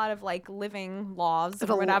got a lot of like living laws There's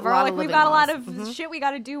or a whatever. lot of Like we've living got a lot laws. of shit we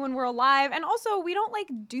got to do when we're alive, and also we don't like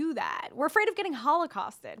do that. We're afraid of getting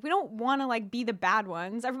holocausted. We don't want to like be the bad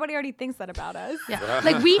ones. Everybody already thinks that about us. Yeah.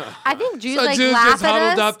 Like I think Jews So like Jews laugh just at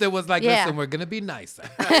huddled us. up that was like, Yeah. listen, we're gonna be nicer.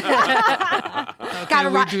 Gotta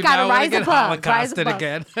we do not gotta wanna rise get above. Rise holocausted above.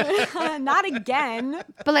 again. Not again.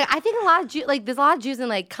 But like I think a lot of Jews, like there's a lot of Jews in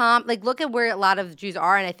like like look at where a lot of Jews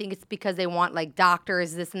are, and I think it's because they want like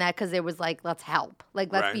doctors, this and that, because it was like let's help,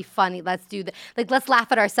 like let's Right. be funny, let's do that, like let's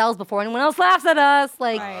laugh at ourselves before anyone else laughs at us,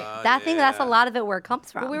 like Right. that thing. That's a yeah. lot of it where it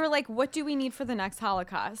comes from. But we were like, what do we need for the next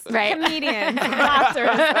Holocaust? Right. Comedians, doctors,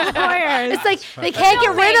 lawyers. it's like they can't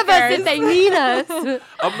get rid of us if they need us.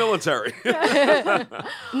 A military.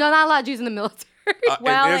 No, not a lot of Jews in the military.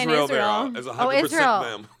 Well, in in Israel, Israel. there is 100% Oh, Israel.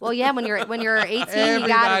 them. Well, yeah, when you're 18, you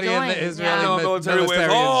gotta Everybody join. in the Israeli No, military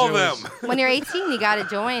wears all of Jewish. them. When you're 18, you gotta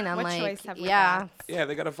join. I'm What like, choice have we yeah. got? Yeah,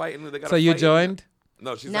 they got to fight. They got So you joined?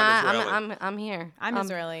 No, she's Nah, not Israeli. I'm here. I'm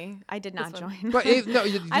Israeli. I did not one. join. But no,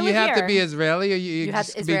 you I live have to here. be Israeli or you have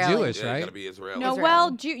just to be Israeli. Jewish, Yeah, you right? got to be Israeli. No, Israeli.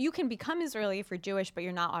 well, you can become Israeli if you're Jewish, but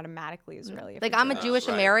you're not automatically Israeli. If Like you're I'm a Jewish. Jewish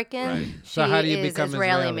right, American. right. So She how do you is become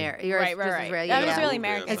Israeli? Israeli? You're Right, just right. Israeli. I'm yeah. Israeli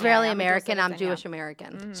American. Israeli I'm a dual American. I'm citizen, yeah. Jewish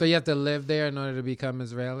American. So you have to live there in order to become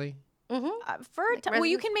Israeli? Well,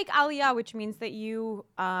 you can make aliyah, which means that you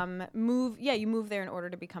move. Yeah, you move there in order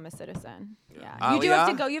to become a citizen. Yeah, you do have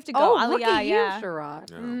to Aliyah? go. You have to go Oh, aliyah. look at you, Yeah, Sherrod.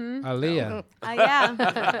 Aliyah.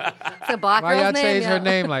 Yeah. It's a black Why y'all girl's name. change her yeah.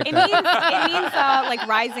 name like It that? means like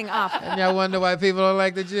rising up. And y'all wonder why people don't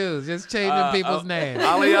like the Jews. Just changing people's names.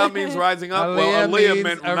 Aliyah means rising up. Well, Aliyah Aliyah means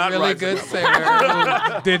meant a not really rising good up. singer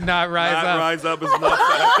who did not rise Not up. rise up is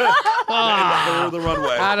not the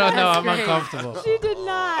runway. I don't know. I'm great. uncomfortable. She did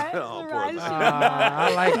not. Oh, poor rise. thing.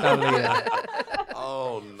 I like Aliyah.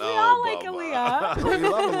 Oh no. We all like Bubba. Aliyah. We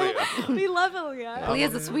love Aliyah. We love Aliyah.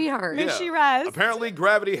 Leah's a sweetheart. May she rest. Apparently,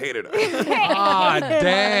 gravity hated her. Oh, What do you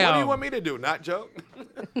damn. want me to do? Not joke?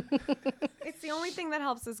 It's the only thing that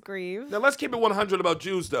helps us grieve. Now let's keep it 100 about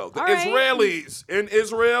Jews, though. The All right. Israelis in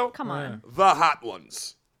Israel, Come on. the hot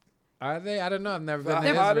ones. Are they? I don't know. I've never been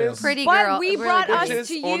They're to hot Israel. as- Pretty But girl. we really brought good. us Bitches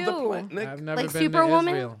to on the you. planet. I've never Like been Superwoman?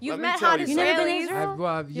 to Israel. You've Let me met tell hot you Israelis. something.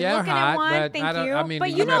 Well, You're yeah, looking hot, at one. but Thank I don't. you. I mean, but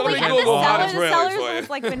you you know, never like been at to the Google hot cellars, the Israelis cellars for you. have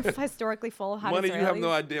like been historically full of hot Money, Israelis. you have no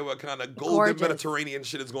idea what kind of golden Gorgeous. Mediterranean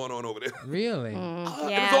shit is going on over there. Really?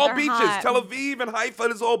 Yeah, it's all they're beaches. hot. Tel Aviv and Haifa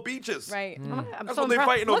is all beaches. Right. I'm That's so what they impressed.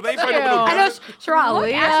 fighting over. Look They at fighting you. over those I know, desert- Sherrod. Look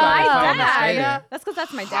Leah. at Yeah. my Yeah. dad. That's because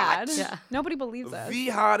that's my dad. Yeah. Nobody believes us. The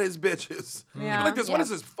hottest bitches. Yeah. You like this? What Yeah. is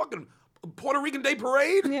this fucking Puerto Rican Day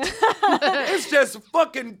Parade? It's just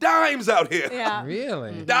fucking dimes out here. Yeah.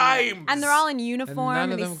 Really? Dimes. And they're all in uniform,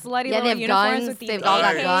 none and of these them- slutty Yeah, little they have uniforms guns. with these They've all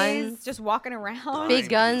got AKs, guns. just walking around Big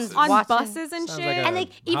guns. on watching. buses and Sounds shit. like a- And they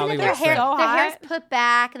even if Hollywood their hair, So their hair's hot. put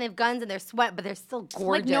back and they have guns and they're sweat, but they're still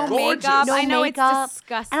gorgeous. like no Gorgeous. makeup. No I know makeup. it's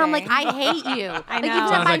disgusting. And I'm like, I hate you. I Like know. even at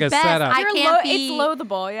Sounds my like a best, setup. I You're can't be. It's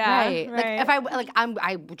loathable, yeah. Right. Like if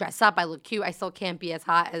I dress up, I look cute. I still can't be as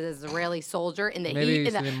hot as an Israeli soldier in the Maybe you heat,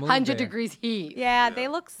 in the shouldn't move 100 there. degrees heat. Yeah, they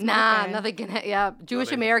look Nah, smoking. nothing can. Yeah,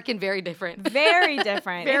 Jewish American, very different. Very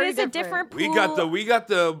different. Very it is a different. different We pool. got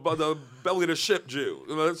the belly of the ship Jew.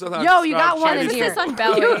 That's how Yo, you got Chinese one in people- here. Emphasis on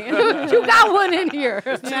belly. You got one in here. Two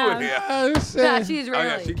in here. Oh, shit. Yeah, she's Oh,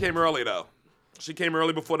 yeah, really. she came early though. She came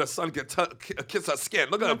early before the sun could kiss her skin.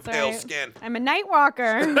 Look at her That's pale right. skin. I'm a night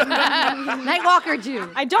walker. Nightwalker Jew.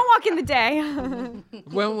 I don't walk in the day.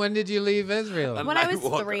 When did you leave Israel? When I was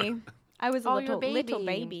Night walker. 3, I was a Oh, you're a little baby.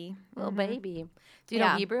 baby. Little baby. Do you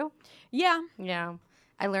Yeah. know Hebrew? Yeah. Yeah.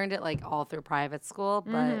 I learned it like all through private school,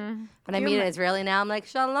 but when I You're meet an my- Israeli now, I'm like,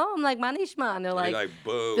 Shalom, I'm like, Manishma. And they're You're like, like,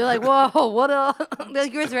 boo. they're like, whoa, what a, they're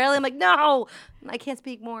like, you're Israeli? I'm like, no, I can't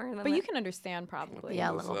speak more. And I'm But you like, can understand probably.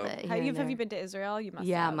 yeah, a What's little up? bit. Have here you, and have you there. been to Israel? You must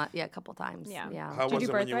Yeah, have. yeah, a couple times. Yeah. Yeah. How Did was you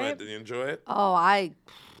it when you birthright? went? Did you enjoy it? Oh,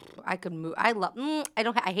 I could move. I love. I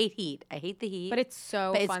don't. I hate heat. I hate the heat. But it's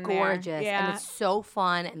so But it's fun there. gorgeous Yeah. and it's so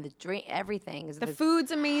fun and the drink, everything is The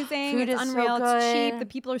food's amazing. Food it's is so unreal. It's cheap. good. The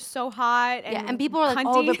people are so hot. And yeah, and people are like,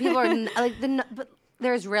 oh, cunty. but people are like but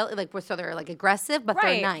they're Israeli, like so they're like aggressive, but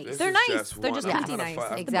right. they're nice. This They're is nice. just They're one just out cunty of nice.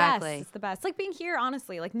 five. It's Exactly. the best. It's the best. It's like being here,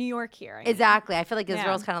 honestly, like New York here. I mean. Exactly. I feel like Yeah.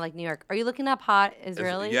 Israel's kind of like New York. Are you looking up hot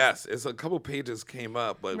Israelis? Yes, it's a couple pages came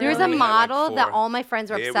up, but There's we a only had, like, model that 4. all my friends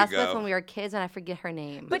were Here we obsessed with go. when we were kids, and I forget her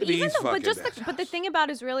name. But Look at even these though, but fucking just bitches. but the thing about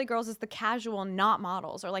Israeli girls is the casual, not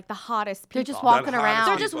models, or like the hottest people. they're just Not walking hottest around.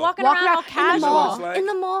 They're just people. walking around all in the casual. mall. It's like- in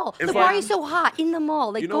the mall. it's Like, why are like- you so hot in the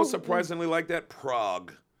mall? Like, You know go. what's surprisingly like that?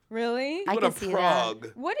 Prague. Really? I Go can to see that.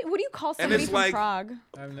 Prague. What do you call And somebody it's from like- Prague?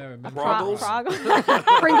 I've never been. Prague. Prague.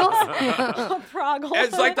 Pringles. Prague.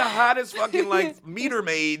 It's like the hottest fucking like meter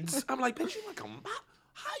maids. I'm like, bitch, you like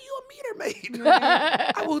how you a meter maid?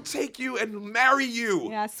 I will take you and marry you.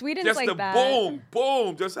 Yeah, Sweden's Just like the that. boom,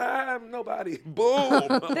 boom. Just nobody. Boom.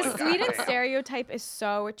 The Sweden stereotype is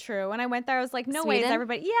so true. When I went there, I was like, no way is Sweden?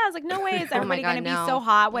 everybody. Yeah, I was like, no way is everybody God, gonna be no. so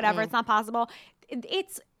hot. Whatever, it's not possible.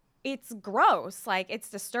 It's gross. Like it's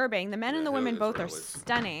disturbing. The men and the Yeah, women it's both are really-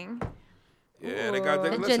 stunning. Yeah, they got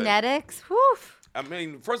The listen, genetics. Whew. I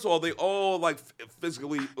mean, first of all, they all like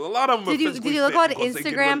physically. A lot of them are Did you- physically did you look fit on because they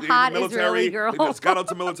get Instagram, in the hot military, Israeli They girl? just got out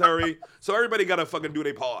to military, so everybody got to fucking do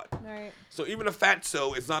their part. Right. So even a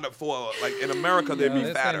fatso is not a for like in America they'd Yo, be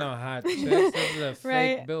this fatter. ain't no hot chicks. This is a fake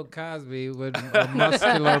Right. Bill Cosby with a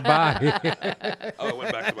muscular body. Oh, it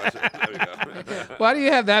went back to my shit. There we go. Why do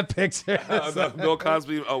you have that picture? Bill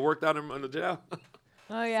Cosby worked out in the jail.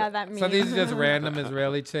 Oh yeah, that meme. So these are just random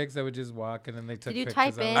Israeli chicks that would just walk and then they took Did you pictures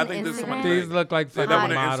type of in I think this is Instagram? These look like Say fucking that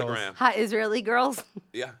one on models. Instagram. Hot Israeli girls.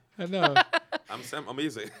 Yeah, I know. I'm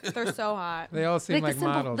easy. They're so hot. They all seem Like the like simple-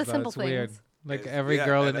 models, the though. simple It's weird. things. Like It's- every yeah,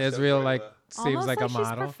 girl yeah, in that's just Israel, regular. like, seems Almost like a like she's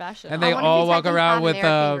model. professional. And I they wonder if all you walk typed in around hot with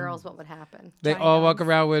American girls, what would happen? they Giant all walk arms.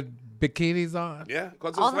 around with bikinis on. Yeah,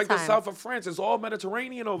 because All it's the like the time. south of France. It's all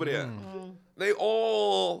Mediterranean over there.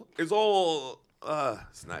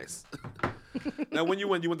 It's nice. Now, when you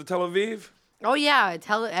went to Tel Aviv? Oh yeah,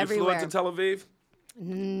 tell it You flew everywhere. into Tel Aviv?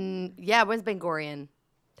 Yeah, where's Ben Gurion?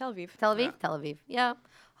 Tel Aviv. Tel Aviv? Tel Aviv. Yeah.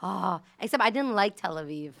 Oh, except I didn't like Tel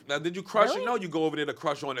Aviv. Now, did you crush? Really? You know you go over there to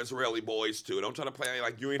crush on Israeli boys, too. Don't try to play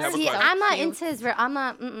like you ain't have a See, crush. I'm not into Israel. I'm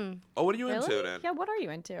not. Oh, what are you Really? into, then? Yeah, what are you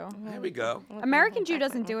into? Here we go. American Jew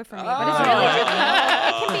doesn't do it for me, but Israeli Jew it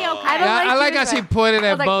can be okay. I don't I like how Jewish she women. pointed I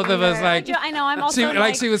at was like, both of us "Nah." like I know. I'm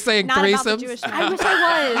also she was saying not about the threesomes. Jewish I wish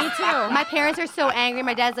I was. Me too. My parents are so angry.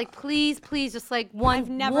 My dad's like, please, just like I've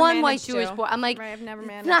one never white managed Jewish to. boy. I'm like, Right, I've never it's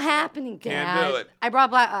managed not to. happening, Dad. Can't do it. I brought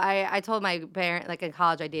black. I told my parent, like in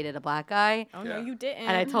college, I dated a black guy. Oh no, Yeah. you didn't.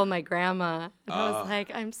 And I told my grandma, and I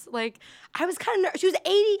was like, I was kind of, she was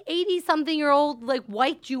 80 something year old, like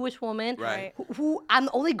white Jewish woman. Right. Who I'm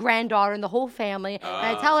the only granddaughter in the whole family. And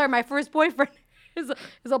I tell her my first boyfriend is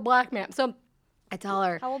a black man. So I tell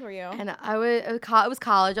her. How old were you? And it was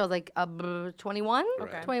college. I was like 21,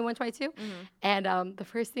 Okay. 21, 22. And the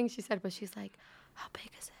first thing she said was, she's like, how big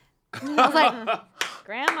is it? I was like,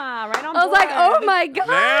 Grandma, right on I was board. like, oh my God.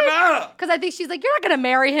 Nana! Because I think she's like, you're not going to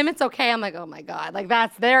marry him. It's okay. I'm like, oh my God. Like,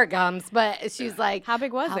 there it comes. But she's like, How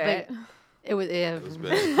big was it? It was bad.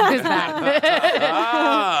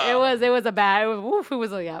 Ah, It was a bad. It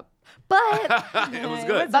was a yep. But it was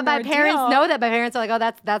good. but my an parents ordeal. know that. My parents are like,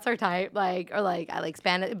 oh, that's her type. Like, or like, I like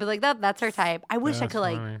Spanish, but like that's her type. I wish I That's could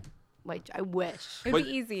funny. I wish It'd But- be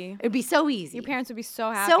easy. it'd be so easy. Your parents would be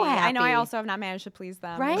so happy. So I know I happy. also have not managed to please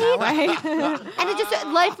them. Right? in that way. And it just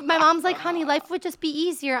life. My mom's like, honey, life would just be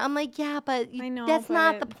easier. I'm like, yeah, but I know, that's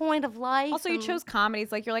not the but- point of life. Also, you And chose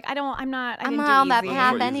comedies. Like you're like, I I'm didn't not do on that easy.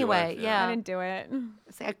 path Easy anyway. life, yeah. Yeah, I didn't do it.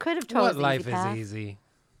 It's like, I could have What chosen the life easy path. is easy?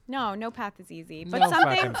 No path is easy. But No some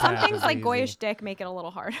fucking things, some path things is like easy. goyish dick make it a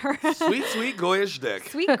little harder. Sweet goyish dick.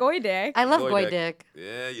 Sweet goy dick. I love Goy goy dick. dick.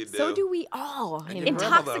 Yeah, you do. So do we all. And your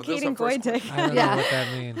grandmother, Intoxicating that's our goy first dick. question. I don't Yeah. know what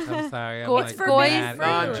that means. I'm sorry. I'm Go- like, it's forbidden mad fruit.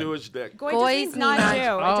 ignorant. Non-Jewish dick. Goy Goy just means means not not- Jew. It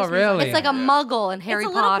Oh, just means- really? It's like a muggle in Harry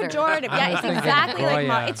it's a little Potter. pejorative. Yeah, I'm it's thinking exactly like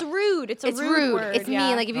Goya. it's rude. It's a It's rude. word. It's yeah.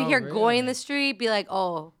 mean. Like if you Oh, hear goy really? in the street, be like,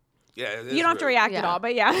 oh. Yeah, it is You don't have to rude. react Yeah. at all,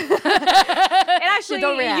 but yeah. And actually,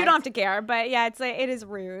 don't you react. don't have to care, but yeah, it is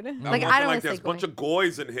rude. I'm Like, I walking don't wanna like there's say a bunch goy. of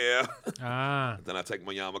goys in here. Ah, Then I take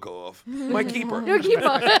my yarmulke off. My keeper. You keep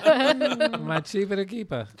on. my cheaper to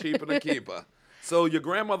keeper. Cheaper than keeper. So your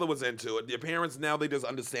grandmother was into it. Your parents now they just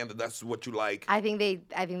understand that that's what you like. I think they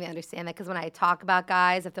understand that because when I talk about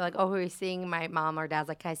guys, if they're like, oh, who are you seeing? My mom or dad's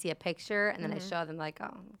like, can I see a picture? And then I show them like, oh,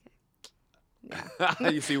 okay.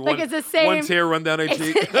 You see one, Like, it's the same- one tear run down their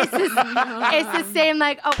cheek. It's the same,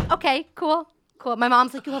 like, oh, okay, cool. My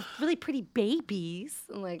mom's like, you have really pretty babies.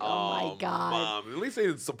 I'm like, oh my God. Mom, at least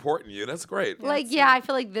they're supporting you. That's great. Like, yeah, I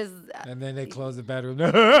feel like this. And then they close the bedroom.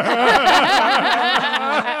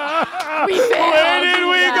 We failed. Where did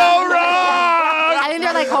we go wrong? I think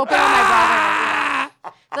they're like hoping on my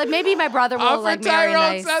brother. Like maybe my brother will Offer like marry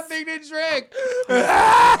Tyrone nice. something to drink.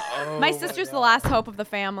 My sister's the last hope of the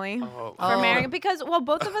family for Oh. marrying because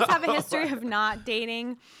both of us have a history of not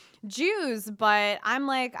dating Jews, but I'm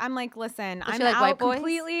like, listen, Does I'm she like out white boys?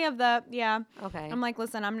 completely of the Okay. I'm like,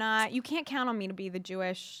 listen, I'm not. You can't count on me to be the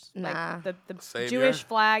Jewish, Nah. like the Savior? Jewish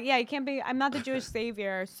flag. Yeah, you can't be. I'm not the Jewish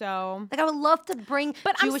savior. So Like I would love to bring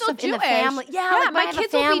But I'm Jewish still stuff in the Jewish. family. Yeah, Yeah, like, when my I have a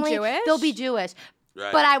kids will be family, Jewish. They'll be Jewish.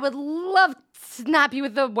 Right. But I would love to not be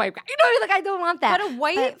with the white guy. You know, like I don't want that. But a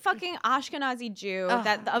white fucking Ashkenazi Jew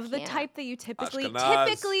that of the can't. type that you typically,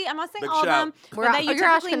 Ashkenaz. I'm not saying Big all of shout. them, We're but that you you're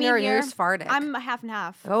typically Ashkenazi meet or here. you're Sephardic. I'm a half and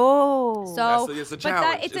half. Oh. So It's a but challenge.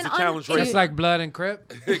 that, it's It's an a challenge un- race. It's like blood and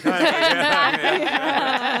crip. It's like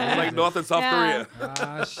North and South Yeah. Korea.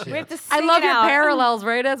 Ah, shit. we have to I sing love it your out. parallels,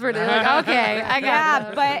 right? As we're doing. Like, okay, I got Yeah,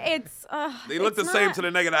 it. but it's They look the it's same not- to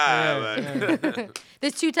the naked eye. But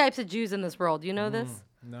There's two types of Jews in this world. You know this?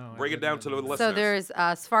 No. I break it didn't down know to the that. listeners. So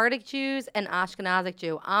there's Sephardic Jews and Ashkenazic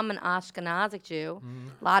Jew. I'm an Ashkenazic Jew.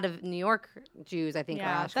 A lot of New York Jews, I think,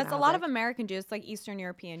 Yeah, are that's a lot of Ashkenazic. American Jews, like Eastern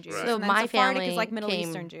European Jews. Right. So And then my Sephardic family is like Middle came-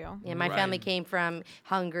 Eastern Jew. Yeah, my family came from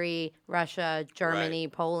Hungary, Russia, Germany,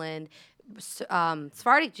 Poland.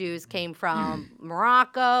 Sephardic Jews came from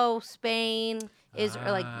Morocco, Spain,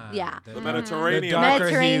 Israel. Like, yeah, the Mediterranean. The darker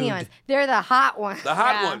Mediterranean hued. ones. They're the hot ones. The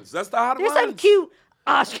hot Yeah. ones. That's the hot There's ones. some cute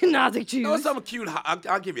Ashkenazic Jews. There's some cute.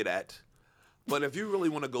 I'll give you that. But if you really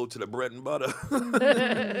want to go to the bread and butter,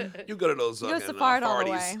 you go to those You go fucking Safari all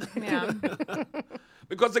the way. Farties. Yeah.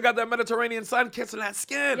 Because they got that Mediterranean sun kissing that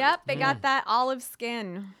skin. Yep, they got that olive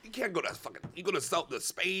skin. You can't go to you go to South to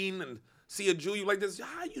Spain and see a Jew, you like this,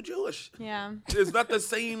 you Jewish. Yeah. It's not the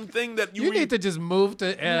same thing that you You read. need to just move to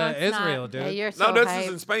it's Israel, not. dude. Yeah, you're so No, this hyped.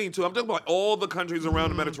 is in Spain too. I'm talking about all the countries around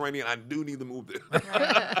the Mediterranean. I do need to move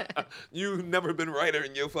there. You've never been righter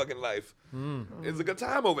in your fucking life. It's a good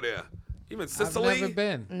time over there. Even I've Sicily, never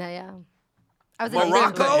been. No, yeah. I was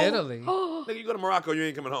Morocco? in Italy. Nigga, you go to Morocco, you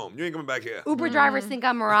ain't coming home. You ain't coming back here. Uber drivers think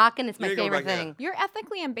I'm Moroccan. It's my You ain't going favorite back there. thing. You're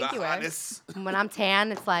ethnically The ambiguous. hottest. When I'm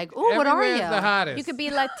tan, it's like, ooh, what are Everywhere's you? the hottest. You could be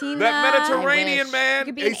Latina. That Mediterranean wish. man, You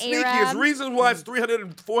could be they an sneaky. It's Arab. reasons why it's 300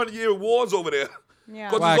 and 400-year wars over there. Yeah.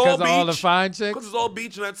 Why? it's all Because all the beach. fine Because chicks? it's all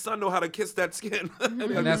beach and that sun know how to kiss that skin.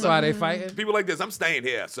 And that's why they fighting? People like this, I'm staying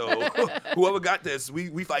here. So whoever got this,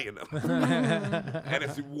 we fighting them. And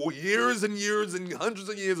it's years and years and hundreds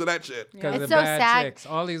of years of that shit. Because of It's the so bad sad. chicks.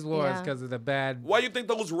 All these wars Yeah. because of the bad. Why you think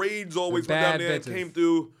those raids always The went down bad there and bitches. came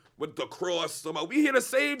through with the cross? Somehow, we here to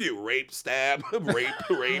save you. Rape, stab,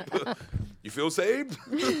 rape. You feel saved?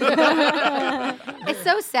 It's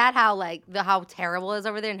so sad how terrible it is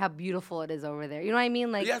over there and how beautiful it is over there. You know what I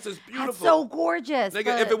mean? Like, Yes, it's that's beautiful. so gorgeous. Nigga,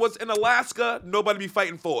 but- if it was in Alaska, nobody be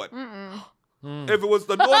fighting for it. If it was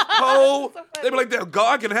the North Pole, they'd be like, "Damn,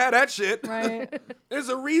 God can have that shit." Right. There's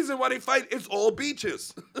a reason why they fight. It's all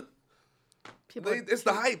beaches. It's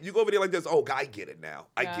the hype. You go over there like this. Oh, I get it now.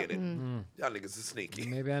 I get it. Y'all niggas is sneaky.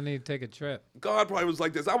 Maybe I need to take a trip. God probably was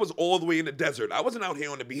like this. I was all the way in the desert. I wasn't out here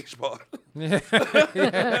on the beach part. Y'all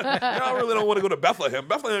really don't want to go to Bethlehem.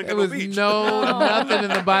 Bethlehem ain't There got no was beach. nothing in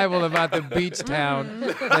the Bible about the beach town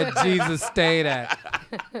that Jesus stayed at.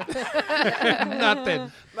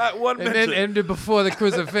 Nothing. Not one And mention. then and before the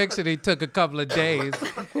crucifixion, he took a couple of days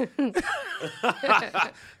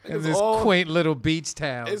in this all- quaint little beach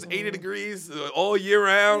town. It's 80 degrees all year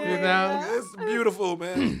round. You know? It's beautiful,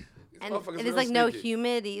 man. and Motherfuckers it real is like no sneaky.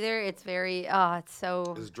 humid either. It's very, it's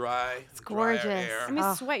so. It's dry. It's gorgeous. Air. I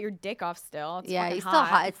mean, sweat your dick off still. It's Yeah, fucking it's still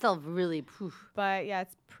hot. It's still really. Poof. But yeah,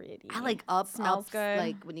 it's pretty. I like up. Smells good.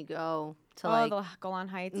 Like when you go to Oh, like. the Golan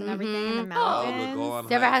Heights and everything, and the Oh, mountains. the Golan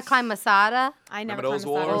You ever had Heights. climb Masada? I never Remember those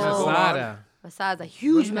climbed Masada. wars? Oh. Masada. Masada's a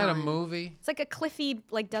huge Wasn't that a mountain. movie? It's like a cliffy,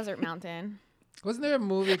 like desert mountain. Wasn't there a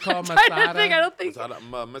movie called I don't Masada?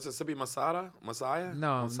 think. Mississippi Messiah?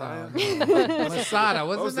 No, Messiah? no. Masada.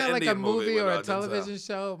 was Wasn't the that like a Indian movie movie with, or a Denzel? television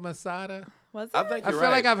show? Masada? Was it? I think I you're feel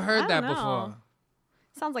right. like I've heard I that don't know. before.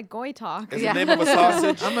 Sounds like goy talk. Is Yeah. the name of a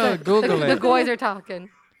sausage? I'm gonna Google The it. goys are talking.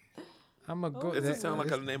 I'm gonna go. It doesn't sound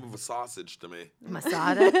like a name of a sausage to me.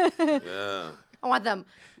 Masada. Yeah. I want them.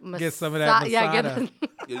 Get some of that Yeah, get Masada. them.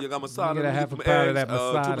 Yeah, you got masada. Get a let me half get a some pound of eggs, that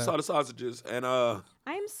masada. 2 masada sausages, and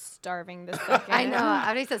I'm starving this second. I know. I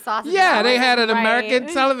already said sausage. Yeah, they had an Right. American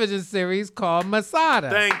television series called Masada.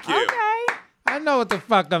 thank you. Okay. I know what the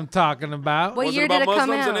fuck I'm talking about. What Was year it about did it come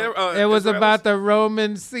Muslims out? and It was Israelis? about the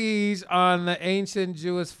Roman siege on the ancient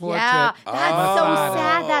Jewish fortress. Yeah, that's so Masada.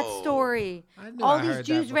 sad. That story. I knew All I these heard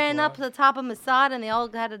Jews that ran up to before. the top of Masada and they all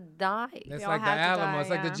had to die. It's They all like the had to Alamo. die, It's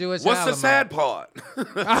like the yeah. Jewish What's Alamo. the sad part?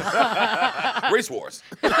 Race wars.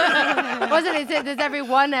 Wasn't it? There's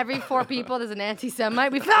every 4 people there's an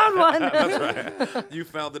anti-Semite. We found one. That's right. You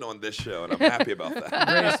found it on this show, and I'm happy about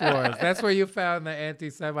that. Race wars. That's where you found the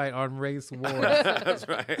anti-Semite on race wars. That's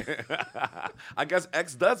right. I guess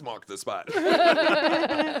X does mark the spot.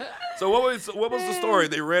 So what was the story?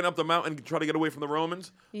 They ran up the mountain to try to get away from the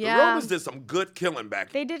Romans. Yeah. The Romans did some good killing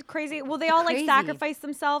back. They did crazy. Well, they all like Crazy. sacrificed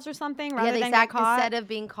themselves or something rather Yeah, they than get caught. instead of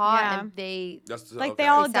being caught, Yeah. and they Like okay. they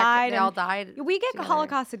all They died. they all and- died. We get together.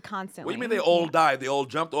 holocausted constantly. What do you mean they all died? They all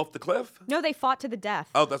jumped off the cliff? No, they fought to the death.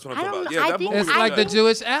 Oh, that's what I'm I talking don't about. know. Yeah, I that think- movie It's was like good. the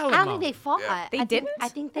Jewish I Alamo. don't think they fought. Yeah. They I think- didn't? I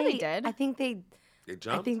think Yeah, they they did. I think they. They I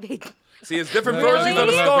jumped. think they. See, it's different Really? versions of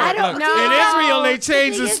the story. I don't know. In Israel, they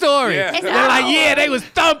changed the story. Yeah. It's They're not- like, yeah, they was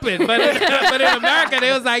thumping, but in America,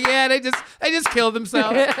 they was like, yeah, they just killed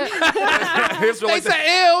themselves. Here's They what said,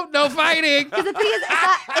 ew, no fighting. Because the thing is,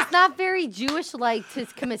 it's not very Jewish-like to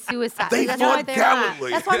commit suicide. They That's fought what they're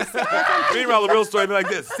gallantly. That's what I'm saying. That's what I'm Meanwhile, the real story be like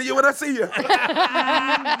this: "See you when I see you."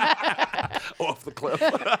 Off the cliff.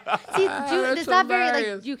 See, that's it's not very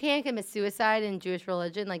hilarious. like you can't commit suicide in Jewish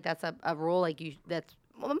religion. Like that's a rule. Like that's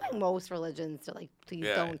like most religions, they're like,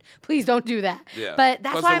 Yeah. please don't do that. Yeah. But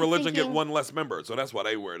that's Plus, why the I'm religion thinking get one less member, so that's why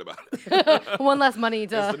they worried about it. one less money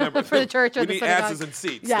That's the number. for the church or we the need synagogue. asses and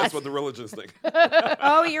seats. Yes. That's what the religions think.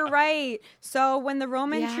 Oh, you're right. So when the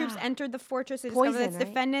Roman Yeah. troops entered the fortress, they discovered that Poison, its right?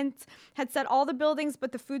 defendants had set all the buildings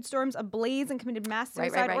but the food storms ablaze and committed mass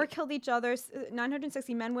Right, suicide right, or right. killed each other.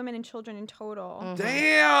 960 men, women, and children in total.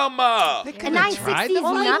 Damn. And 960 is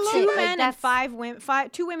Only nothing. two Like, men and that's-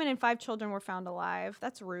 two women and 5 children were found alive.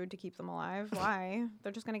 That's rude to keep them alive. Why?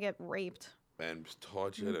 They're just gonna get raped, And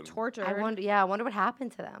tortured and tortured. I wonder what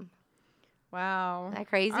happened to them. Wow. Isn't that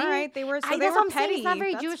crazy? All right, they were. So I they guess were I'm saying petty. it's not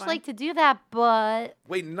very That's Jewish fine. like to do that, but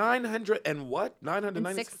wait, 900 and what? And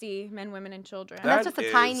 996. 60 men, women, and children. That that's just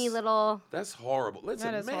a tiny is- little. That's horrible.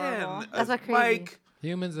 Listen, is man. horrible. That's what crazy. Mike,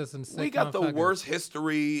 Humans are some sick we got the motherfuckers. worst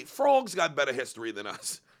history. Frogs got better history than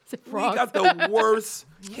us. We frogs. got the worst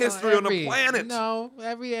history on the Every- planet. No,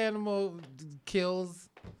 every animal kills.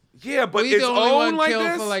 Yeah, but We it's the only own one like killed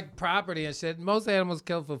this for like property and shit. Most animals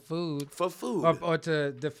kill for food. for food. Or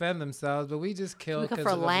to defend themselves, but we just kill We kill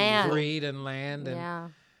because for of land. greed and land and, Yeah.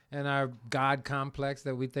 and our God complex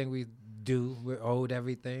that we think we do. We're owed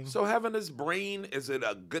everything. So having this brain, is it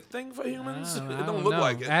a good thing for humans? I It don't don't look know.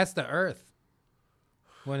 like it. That's the Earth.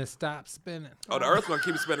 When it stops spinning. Oh, the Earth's gonna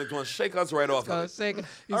keep spinning. It's gonna shake us right off So of it. shake-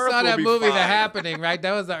 you Earth saw will that be movie, The fine. Happening, right?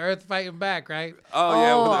 That was the Earth fighting back, right? Oh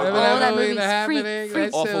yeah, Oh, with Remember the, that that movie, movie's The Happening? freak- That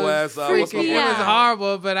shit awful was ass. What's freaky. my It was Yeah.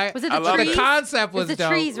 horrible, but Was it I the love the trees? it. concept was It's the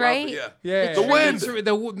dope. trees, right? Yeah. Yeah, The wind.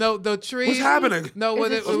 The trees. What's happening? No,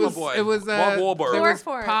 Is it, it it trees? was Boy, it was Mark Wahlberg. there was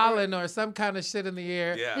Chloroform. pollen or some kind of shit in the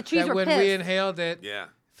air. Yeah. The trees that were when pissed. we inhaled it, Yeah.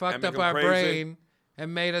 fucked And up make 'em our crazy. brain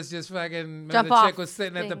and made us just fucking. Remember Jump the off chick was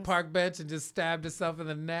sitting at the things. park bench and just stabbed herself in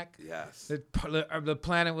the neck. Yes. The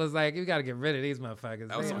planet was like, you got to get rid of these motherfuckers.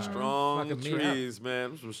 That was They some are strong fucking me up." trees,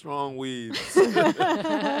 man. Some strong weeds.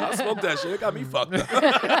 I smoked that shit. It got me fucked up.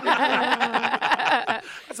 I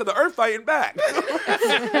said the Earth fighting back.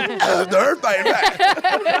 The Earth fighting back.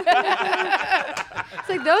 It's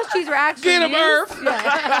like those trees were actually. Get 'em, used- Earth.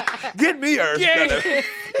 Yeah. Get me, Earth. Yeah.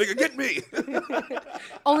 Nigga, get me.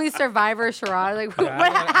 Only survivor Sherrod. Like,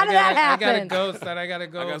 Yeah, how did that I got a happen? ghost that I got to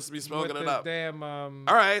go. I gotta be smoking with it this up. Damn.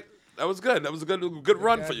 All right. That was good. That was a good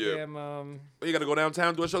run for you. Goddamn, You got to go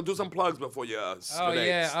downtown, do a show, do some plugs before you. Oh grenades.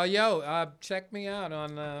 yeah. Oh yo. Check me out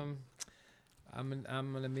on.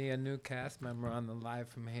 I'm gonna be a new cast member on the Live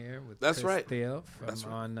from Here with That's Chris right. Thiel from That's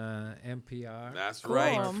right. on NPR. That's Cool.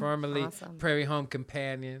 right. Or formerly Awesome. Prairie Home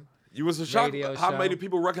Companion. You was a shock. Radio How show. many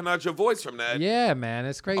people recognize your voice from that? Yeah, man,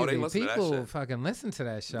 it's crazy. they listen to that People shit. fucking listen to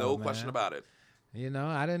that show. No man. question about it. You know,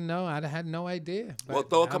 I didn't know. I had no idea. Well, but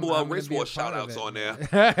throw a couple I'm of gonna race be a war part of shout outs it. on there.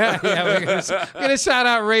 Yeah, we're gonna shout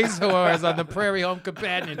out Race Whores on the Prairie Home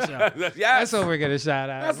Companion show. Yes. That's what we're gonna shout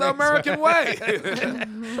out. That's the American way. Trust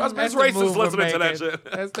me, That's it's the racist move we're listening to that making.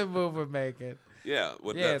 shit. That's the move we're making. Yeah.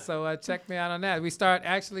 With Yeah, that. so check me out on that. We start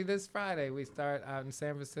actually this Friday. We start out in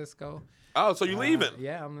San Francisco. Oh, so you leaving?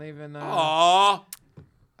 Yeah, I'm leaving. Aw.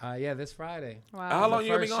 Yeah, this Friday. Wow. How long the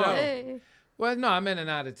you gonna be first gone? show. Hey. Well, no, I'm in and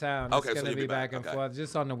out of town. Okay, It's so gonna you'll be back and okay. forth.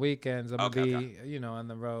 Just on the weekends, I'm gonna Okay, be, okay. on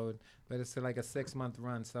the road. But it's like a 6-month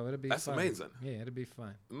run, so it'll be That's fun. amazing. Yeah, it'll be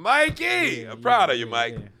fun. Mikey, Yeah, I'm proud of you, yeah,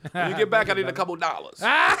 Mike. yeah. When you get back, I Thank you, need a couple dollars.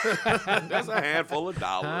 That's a handful of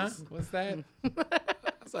Huh? dollars. What's that?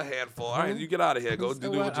 That's a handful. All right, you get out of here. Go So do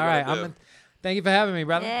what? what you All right, gotta do. thank you for having me,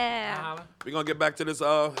 brother. Yeah. We're gonna get back to this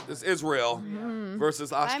Israel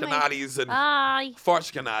versus Mike. Ashkenazis and Bye.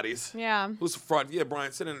 Farshkenazis. Yeah. Who's front? Yeah,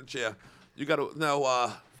 Brian, sit in the chair. You gotta know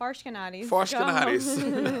Farshkenazis.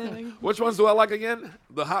 Farshkenazis. Which ones do I like again?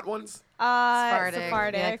 The hot ones? Sephardic.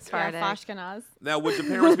 Sephardic. Yeah, Yeah, Sephardic. Fashkenaz. Now, would your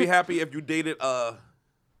parents be happy if you dated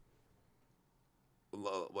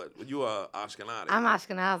what? You are Ashkenazi. I'm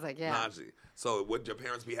Ashkenazic, yeah. Nazi. So would your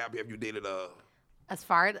parents be happy if you dated a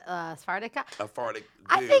Sephardic. Sephardic dude?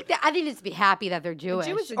 I think they just be happy that they're Jewish,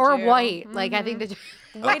 Jewish or Jew. white. Like I think the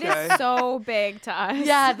White Okay. is so big to us.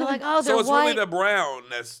 yeah, they're like, oh, they're So it's white. really the brown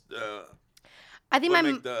that's I think would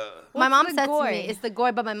my make the. my What's mom the said to goy? me, it's the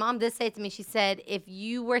goy, but my mom did say to me, she said, if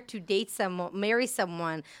you were to date someone, marry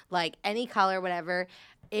someone, like any color, whatever,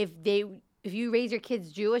 if you raise your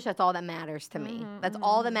kids Jewish, that's all that matters to me. That's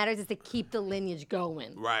all that matters is to keep the lineage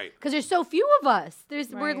going. Right. Because there's so few of us. We're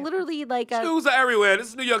Right. literally like a Jews are everywhere. This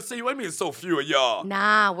is New York City. What do you mean so few of y'all?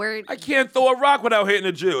 nah. We're I can't throw a rock without hitting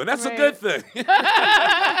a Jew, and that's a Right. good thing. And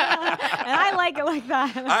I like it like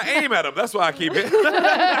that. I aim at them. That's why I keep it.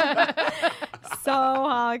 So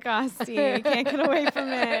Holocausty. You can't get away from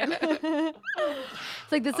it.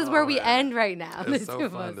 it's like this is where we end right now. the It's so two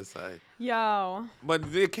of fun us. to say. Yo.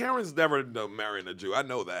 But the Karen's never marrying a Jew. I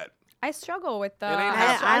know that. I struggle with the. It ain't I,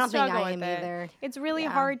 happening. I don't think struggle I with am it. either. It's really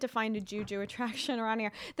Yeah. hard to find a Juju attraction around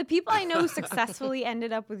here. The people I know who successfully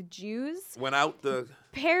ended up with Jews Went out the.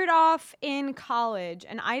 paired off in college,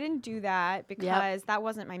 and I didn't do that because that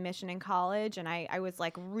wasn't my mission in college, and I was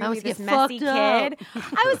like really was this get messy fucked up. kid.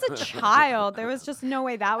 I was a child. There was just no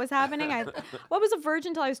way that was happening. Was a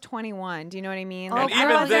virgin till I was 21. Do you know what I mean? Oh, And girl,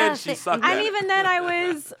 even then, yeah, she sucked and at it. even then, I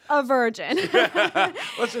was a virgin.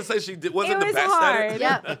 Let's just say she wasn't It the was best hard. at it.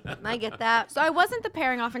 Yep, I get that. So I wasn't the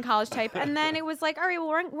pairing off in college type, and then it was like, all right, well,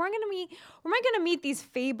 we're gonna meet these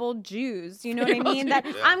fabled Jews. You know what I mean? That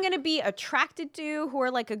I'm gonna be attracted to, who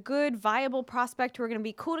are like a good, viable prospect, who are gonna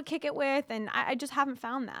be cool to kick it with, and I just haven't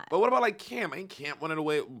found that. But what about like camp? Ain't camp one of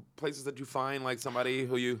the places that you find like somebody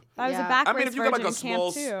who you? I was a Yeah. back I mean, brace if you got like virgin a in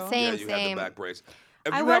small, camp too. Same, yeah, you have same. the back brace.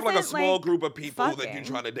 If I you have like a wasn't, small like, group of people that fucking. you're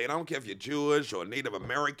trying to date, I don't care if you're Jewish or Native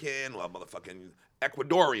American or motherfucking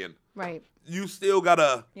Ecuadorian. Right. You still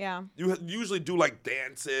gotta. Yeah. You usually do like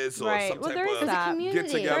dances or Right. some Well, type there is of that. community.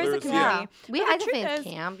 get-togethers. There is a Yeah. community. We But the I truth think is,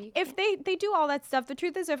 camp. You if they do all that stuff, the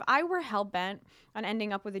truth is, if I were hell bent on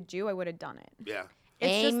ending up with a Jew, I would have done it. Yeah.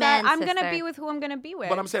 It's just that Amen, I'm gonna sister. be with who I'm gonna be with.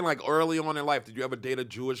 But I'm saying like early on in life, did you ever date a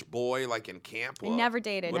Jewish boy like in camp? I or- never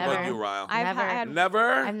dated. What never. about you, Ryle? I've Never. had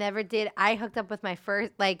Never? I've never did. I hooked up with my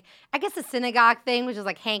first, like, I guess the synagogue thing, which is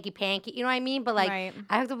like hanky panky. You know what I mean? But like, Right.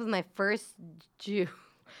 I hooked up with my first Jew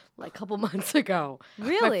like a couple months ago.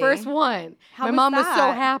 Really? My first one. How my was mom was so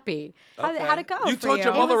that? happy. How'd it go? You for told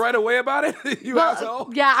your mother right away about it? You Well,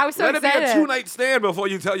 asshole? yeah, I was so Let it be excited. a two-night stand before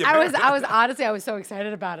you tell your I parents. was honestly, I was so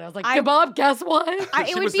excited about it. I was like, I- hey, Bob, guess what? It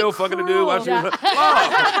She would was be still fucking to do while she cruel. was.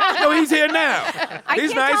 Oh, no, he's here now. I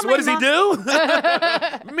He's can't nice. tell What does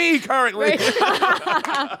my he do? Me currently.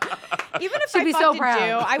 Even if She'd I be fucked so a proud.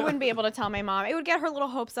 Jew, I wouldn't be able to tell my mom. It would get her little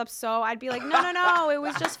hopes up. So I'd be like, no, it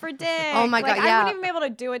was just for dick. Oh my Like, God, I yeah. wouldn't even be able to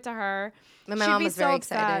do it to her. My She'd mom be was so very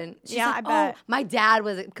upset. excited. She's Yeah, like, I bet. Oh, my dad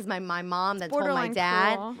was, because my mom that told my Borderline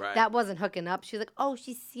dad cruel. Right. that wasn't hooking up. She was like, oh,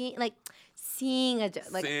 she's seeing a like. Seeing a-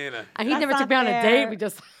 And he That's never not took me on a fair. date. We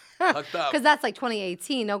just Hooked up. because that's like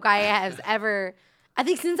 2018. No guy has ever. I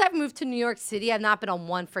think since I've moved to New York City, I've not been on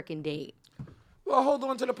one freaking date. Well, hold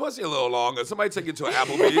on to the pussy a little longer. Somebody take you to an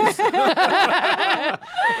Applebee's.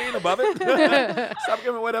 We ain't above it. Stop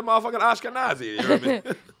giving away that motherfucking Ashkenazi. You know what I mean?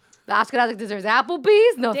 The Ashkenazi deserves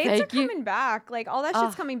Applebee's. No, Dates are thank you. coming back. Like, all that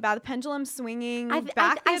shit's coming back. The pendulum's swinging I've-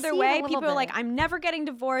 back I the other see it a way. little People are like, bit. I'm never getting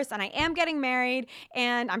divorced, and I am getting married,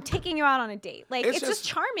 and I'm taking you out on a date. Like, It's it's just just-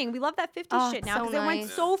 charming. We love that 50s Oh, shit it's now so because it went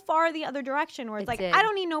nice. so far the other direction where it's It like, did. I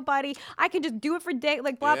don't need nobody. I can just do it for dick.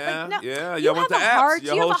 Like, blah, Yeah, like, no. yeah, You y'all went have to a apps. heart.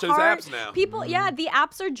 Your You whole have a shit's heart. apps now. People, yeah, the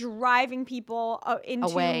apps are driving people into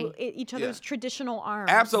Away. each other's traditional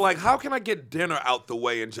arms. Apps are like, how can I get dinner out the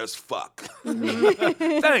way and just fuck?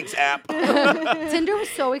 Thanks, app. Tinder was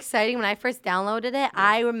so exciting when I first downloaded it.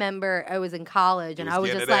 I remember I was in college and was I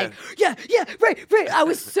was getting just it like, yeah, right.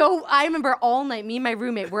 I remember all night, me and my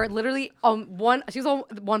roommate were literally on she's on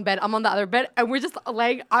one bed, I'm on the other bed, and we're just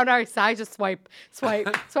laying on our sides, just swipe.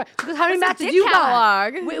 Because how many It's a matches dick you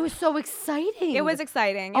got? catalog. It was so exciting. It was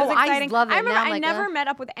exciting. It Oh, was I exciting. love it. I remember Now I'm I like, never ugh. met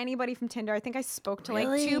up with anybody from Tinder. I think I spoke to like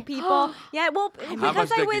Really? 2 people. Yeah, well, How because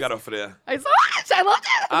much I dick was. you got over there? I loved it. I love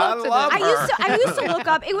it. her. I used to look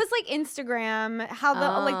up. It was like Instagram, how the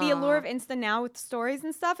like the allure of Insta now with stories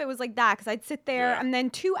and stuff. It was like that because I'd sit there Yeah. and then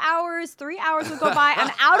 2 hours, 3 hours would go by.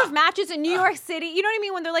 I'm out of matches in New York City. You know what I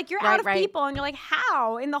mean? When they're like, you're out of Right. people, and you're like,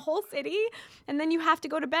 how in the whole city? And then you have to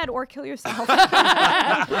go to bed or kill yourself.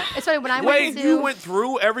 It's funny when I Wait, went to you went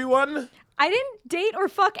through everyone? I didn't date or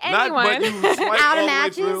fuck Not, anyone. but you swiped Out all of the way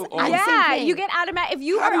matches? through all- I- yeah, Same thing. you get out of match if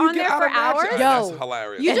you How are do you on get there out for of matches? hours. Yo. That's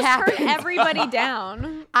hilarious. You It just happens. turn everybody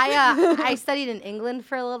down. I studied in England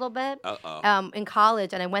for a little bit Uh-oh. in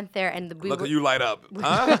college, and I went there, and we Look were, at you light up.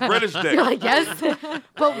 Huh? British dick. You're like, yes.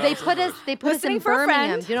 But they put us Listening in for a Birmingham.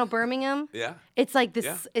 friend. Do you know Birmingham? Yeah. It's like this.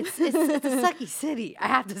 Yeah. It's a sucky city. I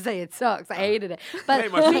have to say, it sucks. I hated it. But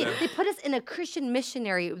Ain't much they, there. they put us in a Christian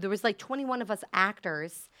missionary. There was like 21 of us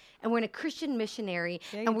actors, and we're in a Christian missionary,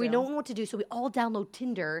 Yeah, and you we do. don't know what to do. So we all download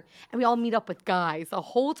Tinder, and we all meet up with guys the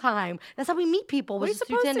whole time. That's how we meet people. What are Was you just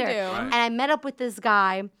through supposed to Tinder. do? Right. And I met up with this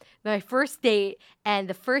guy, my first date, and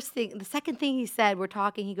the second thing he said, we're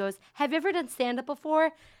talking. He goes, "Have you ever done stand up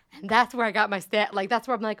before?" And that's where I got my that's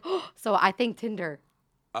where I'm like, oh, so I think Tinder.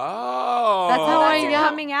 Oh. That's how I That's your know.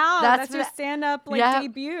 coming out. That's That's your what- stand-up Yeah.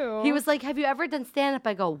 debut. He was like, "Have you ever done stand up?"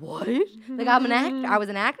 I go, "What?" Like, I'm an actor. I was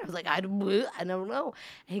an actor. I was like, I don't know.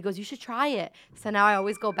 And he goes, "You should try it." So now I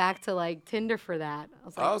always go back to like Tinder for that. I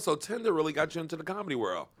was like, Oh, so Tinder really got you into the comedy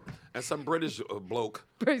world. And some British bloke.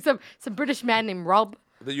 some British man named Rob.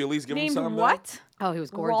 Did you at least give him Named some? what? Oh, he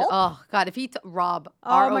was gorgeous. Rolf? Oh God, if he Rob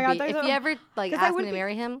Oh, my R-O-B, God, if he ever like 'cause I asked me would to be-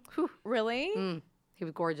 marry him, whew, Really? he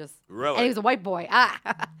was gorgeous. Really? And he was a white boy. Ah.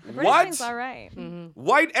 The British What? thing's all right.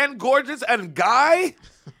 White and gorgeous and guy?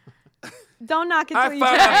 Don't knock it I till you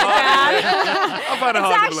find try it it, hard. Dad. I find it It's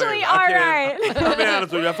hard to actually believe. all I right. can't. I'll be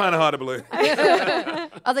honest with you. I find it hard to believe. I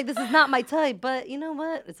was like, this is not my type, but you know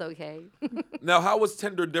what? It's okay. Now, how was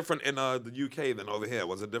Tinder different in the UK than over here?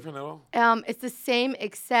 Was it different at all? It's the same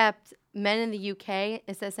except men in the UK,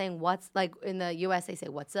 instead of saying what's, like in the US, they say,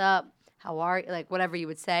 what's up? How are you? Like whatever you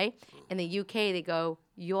would say. In the UK, they go,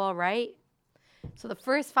 you all right? So the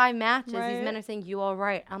first 5 matches, Right. these men are saying, you all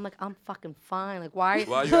right? I'm like, I'm fucking fine. Like, why?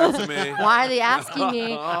 Why are you asking me? Why are they asking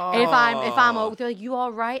me if I'm they're like, you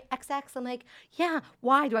all right? XX. I'm like, yeah.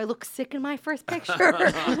 Why? Do I look sick in my first picture?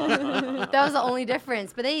 That was the only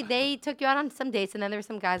difference. But they took you out on some dates, and then there were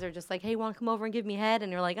some guys that were just like, hey, want to come over and give me head?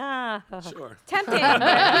 And you're like, ah. Sure. Tempting.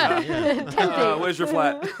 Where's your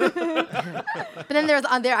flat? But then there's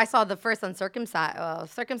on there I saw the first uncircumcised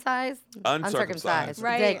Uncircumcised.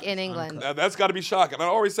 Right. dick in England. Now, that's got to be shocking. I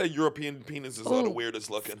always say European penises are the Ooh. weirdest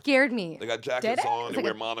looking. Scared me. They got jackets it? on. It's They like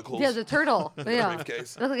wear a- monocles. Yeah, the turtle. Yeah.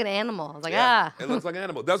 briefcase. It looked like an animal. I was like, Yeah, ah. it looks like an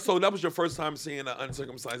animal. That was your first time seeing an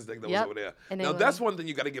uncircumcised dick that Yep, was over there. in Now England. that's one thing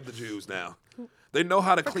you got to give the Jews now. They know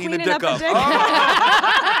how to clean a cleaning dick up a up. dick.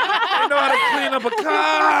 They know how to clean up a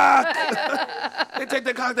cock. They take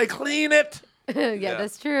the cock, they clean it. Yeah,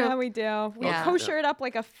 that's true. Yeah, we do. We Yeah. kosher it up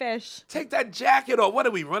like a fish. Take that jacket off. What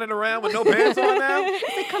are we running around with no pants on now?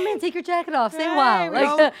 It's like, come in, take your jacket off, stay a Hey, while.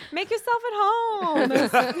 well, Like, make yourself at home.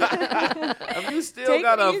 If you still Take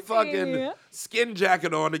got it a easy. fucking skin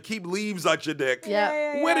jacket on to keep leaves out your dick,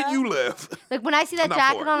 Yeah. where do you live? like when I see that I'm not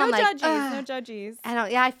jacket for it. on, No I'm like, judges. No ugh. judges. I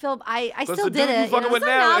don't. Yeah, I feel. I Does still the did dude you it. fucking with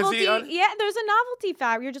There's a now, is novelty. he Yeah, there's a novelty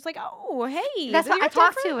factor. You're just like, oh, hey. That's you're what I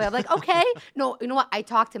talked different. to him. Like, okay, no, you know what? I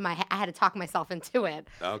talked him. I had to talk myself into it.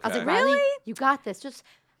 I was Okay. like, Riley, Really? you got this. Just,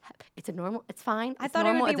 it's a normal. It's fine. I It's thought it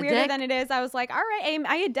normal. would be It's a weirder dick. than it is. I was like, all right,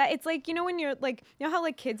 it's like, you know, when you're like, you know how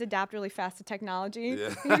like kids adapt really fast to technology?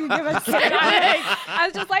 Yeah. You give a kid I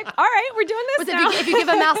was just like, all right, we're doing this But now. if you give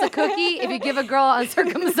a mouse a cookie, if you give a girl an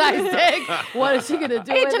uncircumcised dick, what is she gonna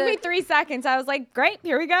do it with took me it? 3 seconds. I was like, great,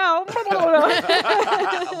 here we go. It's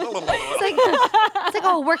like,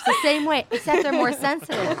 oh, it works the same way, except they're more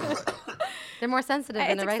sensitive. They're more sensitive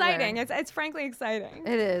than It's the regular. exciting. It's frankly exciting.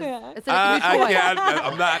 It is. Yeah. It's like a new toy.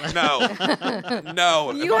 I'm not. No.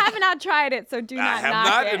 No. You have not tried it, so do I not have knock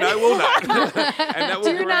not, it. and I will not. And that will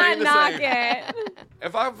Do not remain the knock same. it.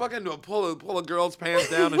 If I fucking pull a girl's pants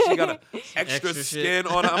down and she got an extra Extra shit. skin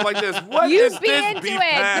on, I'm like this. What You is be this into beef it.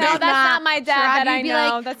 patty? No, that's not my dad Sharad, that I you'd be know.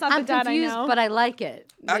 like, That's not I'm the dad confused, I know. but I like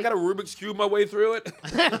it. I got a Rubik's Cube my way through it.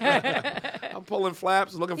 I'm pulling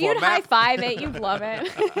flaps, looking for You'd a high map. five it. You'd love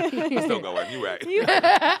it. I'm still going. You right.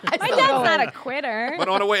 My dad's not a quitter. But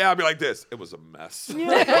on the way out, I'll be like this. It was a mess.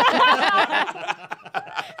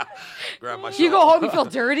 Grab my shawl. You go home, you feel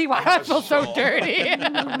dirty. Why do I feel so Shawl. dirty?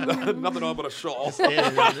 Nothing on but a shawl. Standing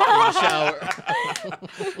in the shower.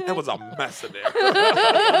 It was a mess in there.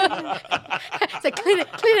 It's like clean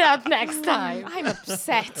it up next time. I'm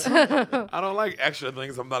upset. I don't like extra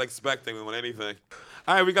things I'm not expecting with anything.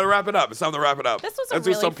 All right, we got to wrap it up. It's time to wrap it up. This was a Let's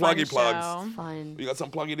really do some fun pluggy plugs. show. Fun. You got some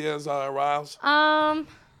plug ideas, Riles? Plug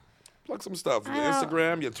some stuff. Your don't-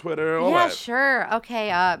 Instagram, your Twitter, all Yeah, that. sure. Okay,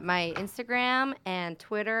 my Instagram and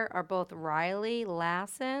Twitter are both Riley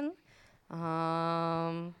Lassen.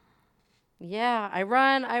 Yeah, I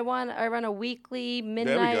run a weekly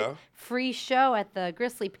midnight go. free show at the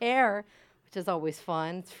Grizzly Pear, which is always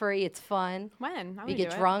fun. It's free, it's fun. When? I You wanna get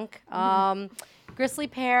do it. drunk. Grizzly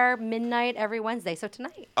Pear, midnight every Wednesday. So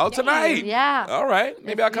tonight. Oh, tonight? Yeah. All right.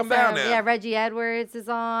 Maybe I'll come down there. Yeah, Reggie Edwards is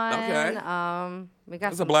on. Okay. We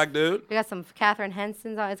got That's a some black dude. We got some Catherine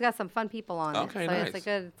Henson's on. It's got some fun people on Okay, it. So nice.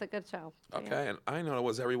 it's a good show. So, Okay, yeah. and I know it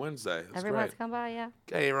was every Wednesday. That's Everyone's great. come by, yeah.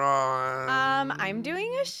 Okay, Ron. I'm doing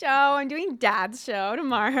a show. I'm doing Dad's show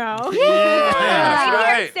tomorrow. Yeah, that's Right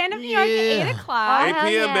here right. at Stand Up New York at 8 o'clock. 8 hell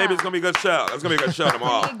p.m., yeah. baby. It's going to be a good show. It's going to be a good show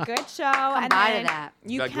tomorrow. A good show. Come and by to then that.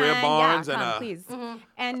 You Got can, Greer Barnes yeah, and, come, please.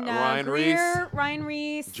 And Ryan Greer, Ryan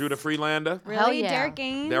Reese, Judah Freelander. really, Hell yeah. Derek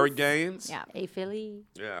Gaines. Derek Gaines. Yeah. Hey, Philly.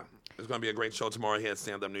 Yeah. It's going to be a great show tomorrow here at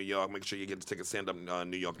Stand Up New York. Make sure you get the tickets at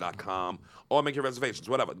standupnewyork.com or make your reservations,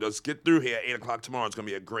 whatever. Just get through here at 8 o'clock tomorrow. It's going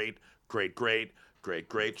to be a great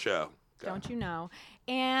show. Don't you know?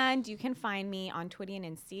 And you can find me on Twitter and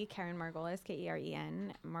Insta, Karen Margolis,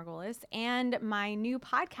 Keren Margolis, and my new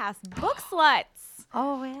podcast, Book Sluts.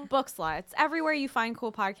 Oh, yeah. Book Sluts. Everywhere you find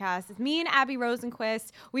cool podcasts. It's me and Abby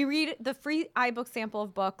Rosenquist. We read the free iBook sample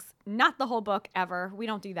of books, not the whole book ever. We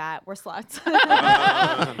don't do that. We're sluts.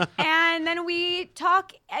 And then we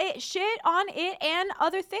talk shit on it and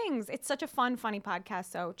other things. It's such a fun, funny podcast,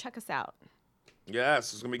 so check us out.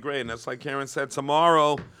 Yes, it's going to be great. And that's like Karen said,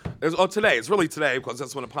 tomorrow. Today. It's really today because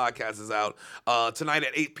that's when the podcast is out. Tonight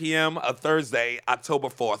at 8 p.m., Thursday, October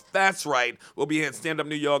 4th. That's right. We'll be here in Stand Up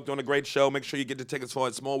New York doing a great show. Make sure you get the tickets for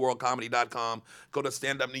it. SmallWorldComedy.com. Go to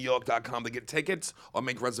StandUpNewYork.com to get tickets or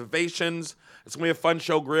make reservations. It's going to be a fun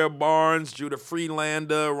show. Greer Barnes, Judah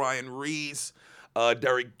Freelander, Ryan Reese,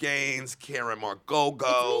 Derek Gaines, Karen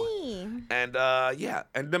Margogo. It's me. And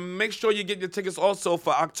and then make sure you get your tickets also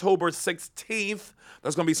for October 16th.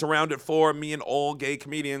 That's gonna be surrounded for me and all gay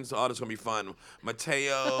comedians. Oh, that's gonna be fun.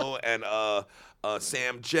 Mateo and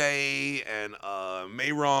Sam J and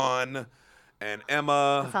Mayron and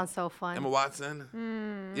Emma. That sounds so fun. Emma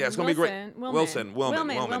Watson. Yeah, it's gonna be great. Wilson.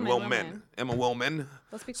 Wilman. Emma Wilman.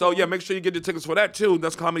 Let's be So cool. yeah, make sure you get your tickets for that too.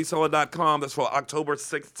 That's comedyseller.com. That's for October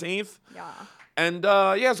 16th. Yeah. And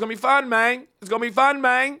it's gonna be fun, man. It's gonna be fun,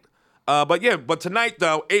 man. But tonight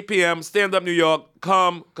though, 8 p.m. Stand Up New York.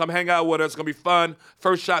 Come hang out with us. It's gonna be fun.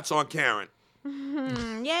 First shots on Karen.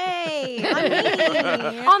 Yay! On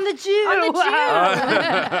me. On the Jew. On the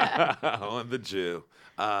Jew. On the Jew.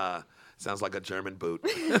 Sounds like a German boot.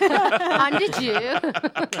 On the Jew.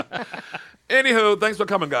 Anywho, thanks for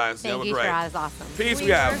coming, guys. Thank That was you, great. Sherrod. It's awesome. Peace. We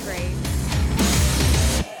We out. were great.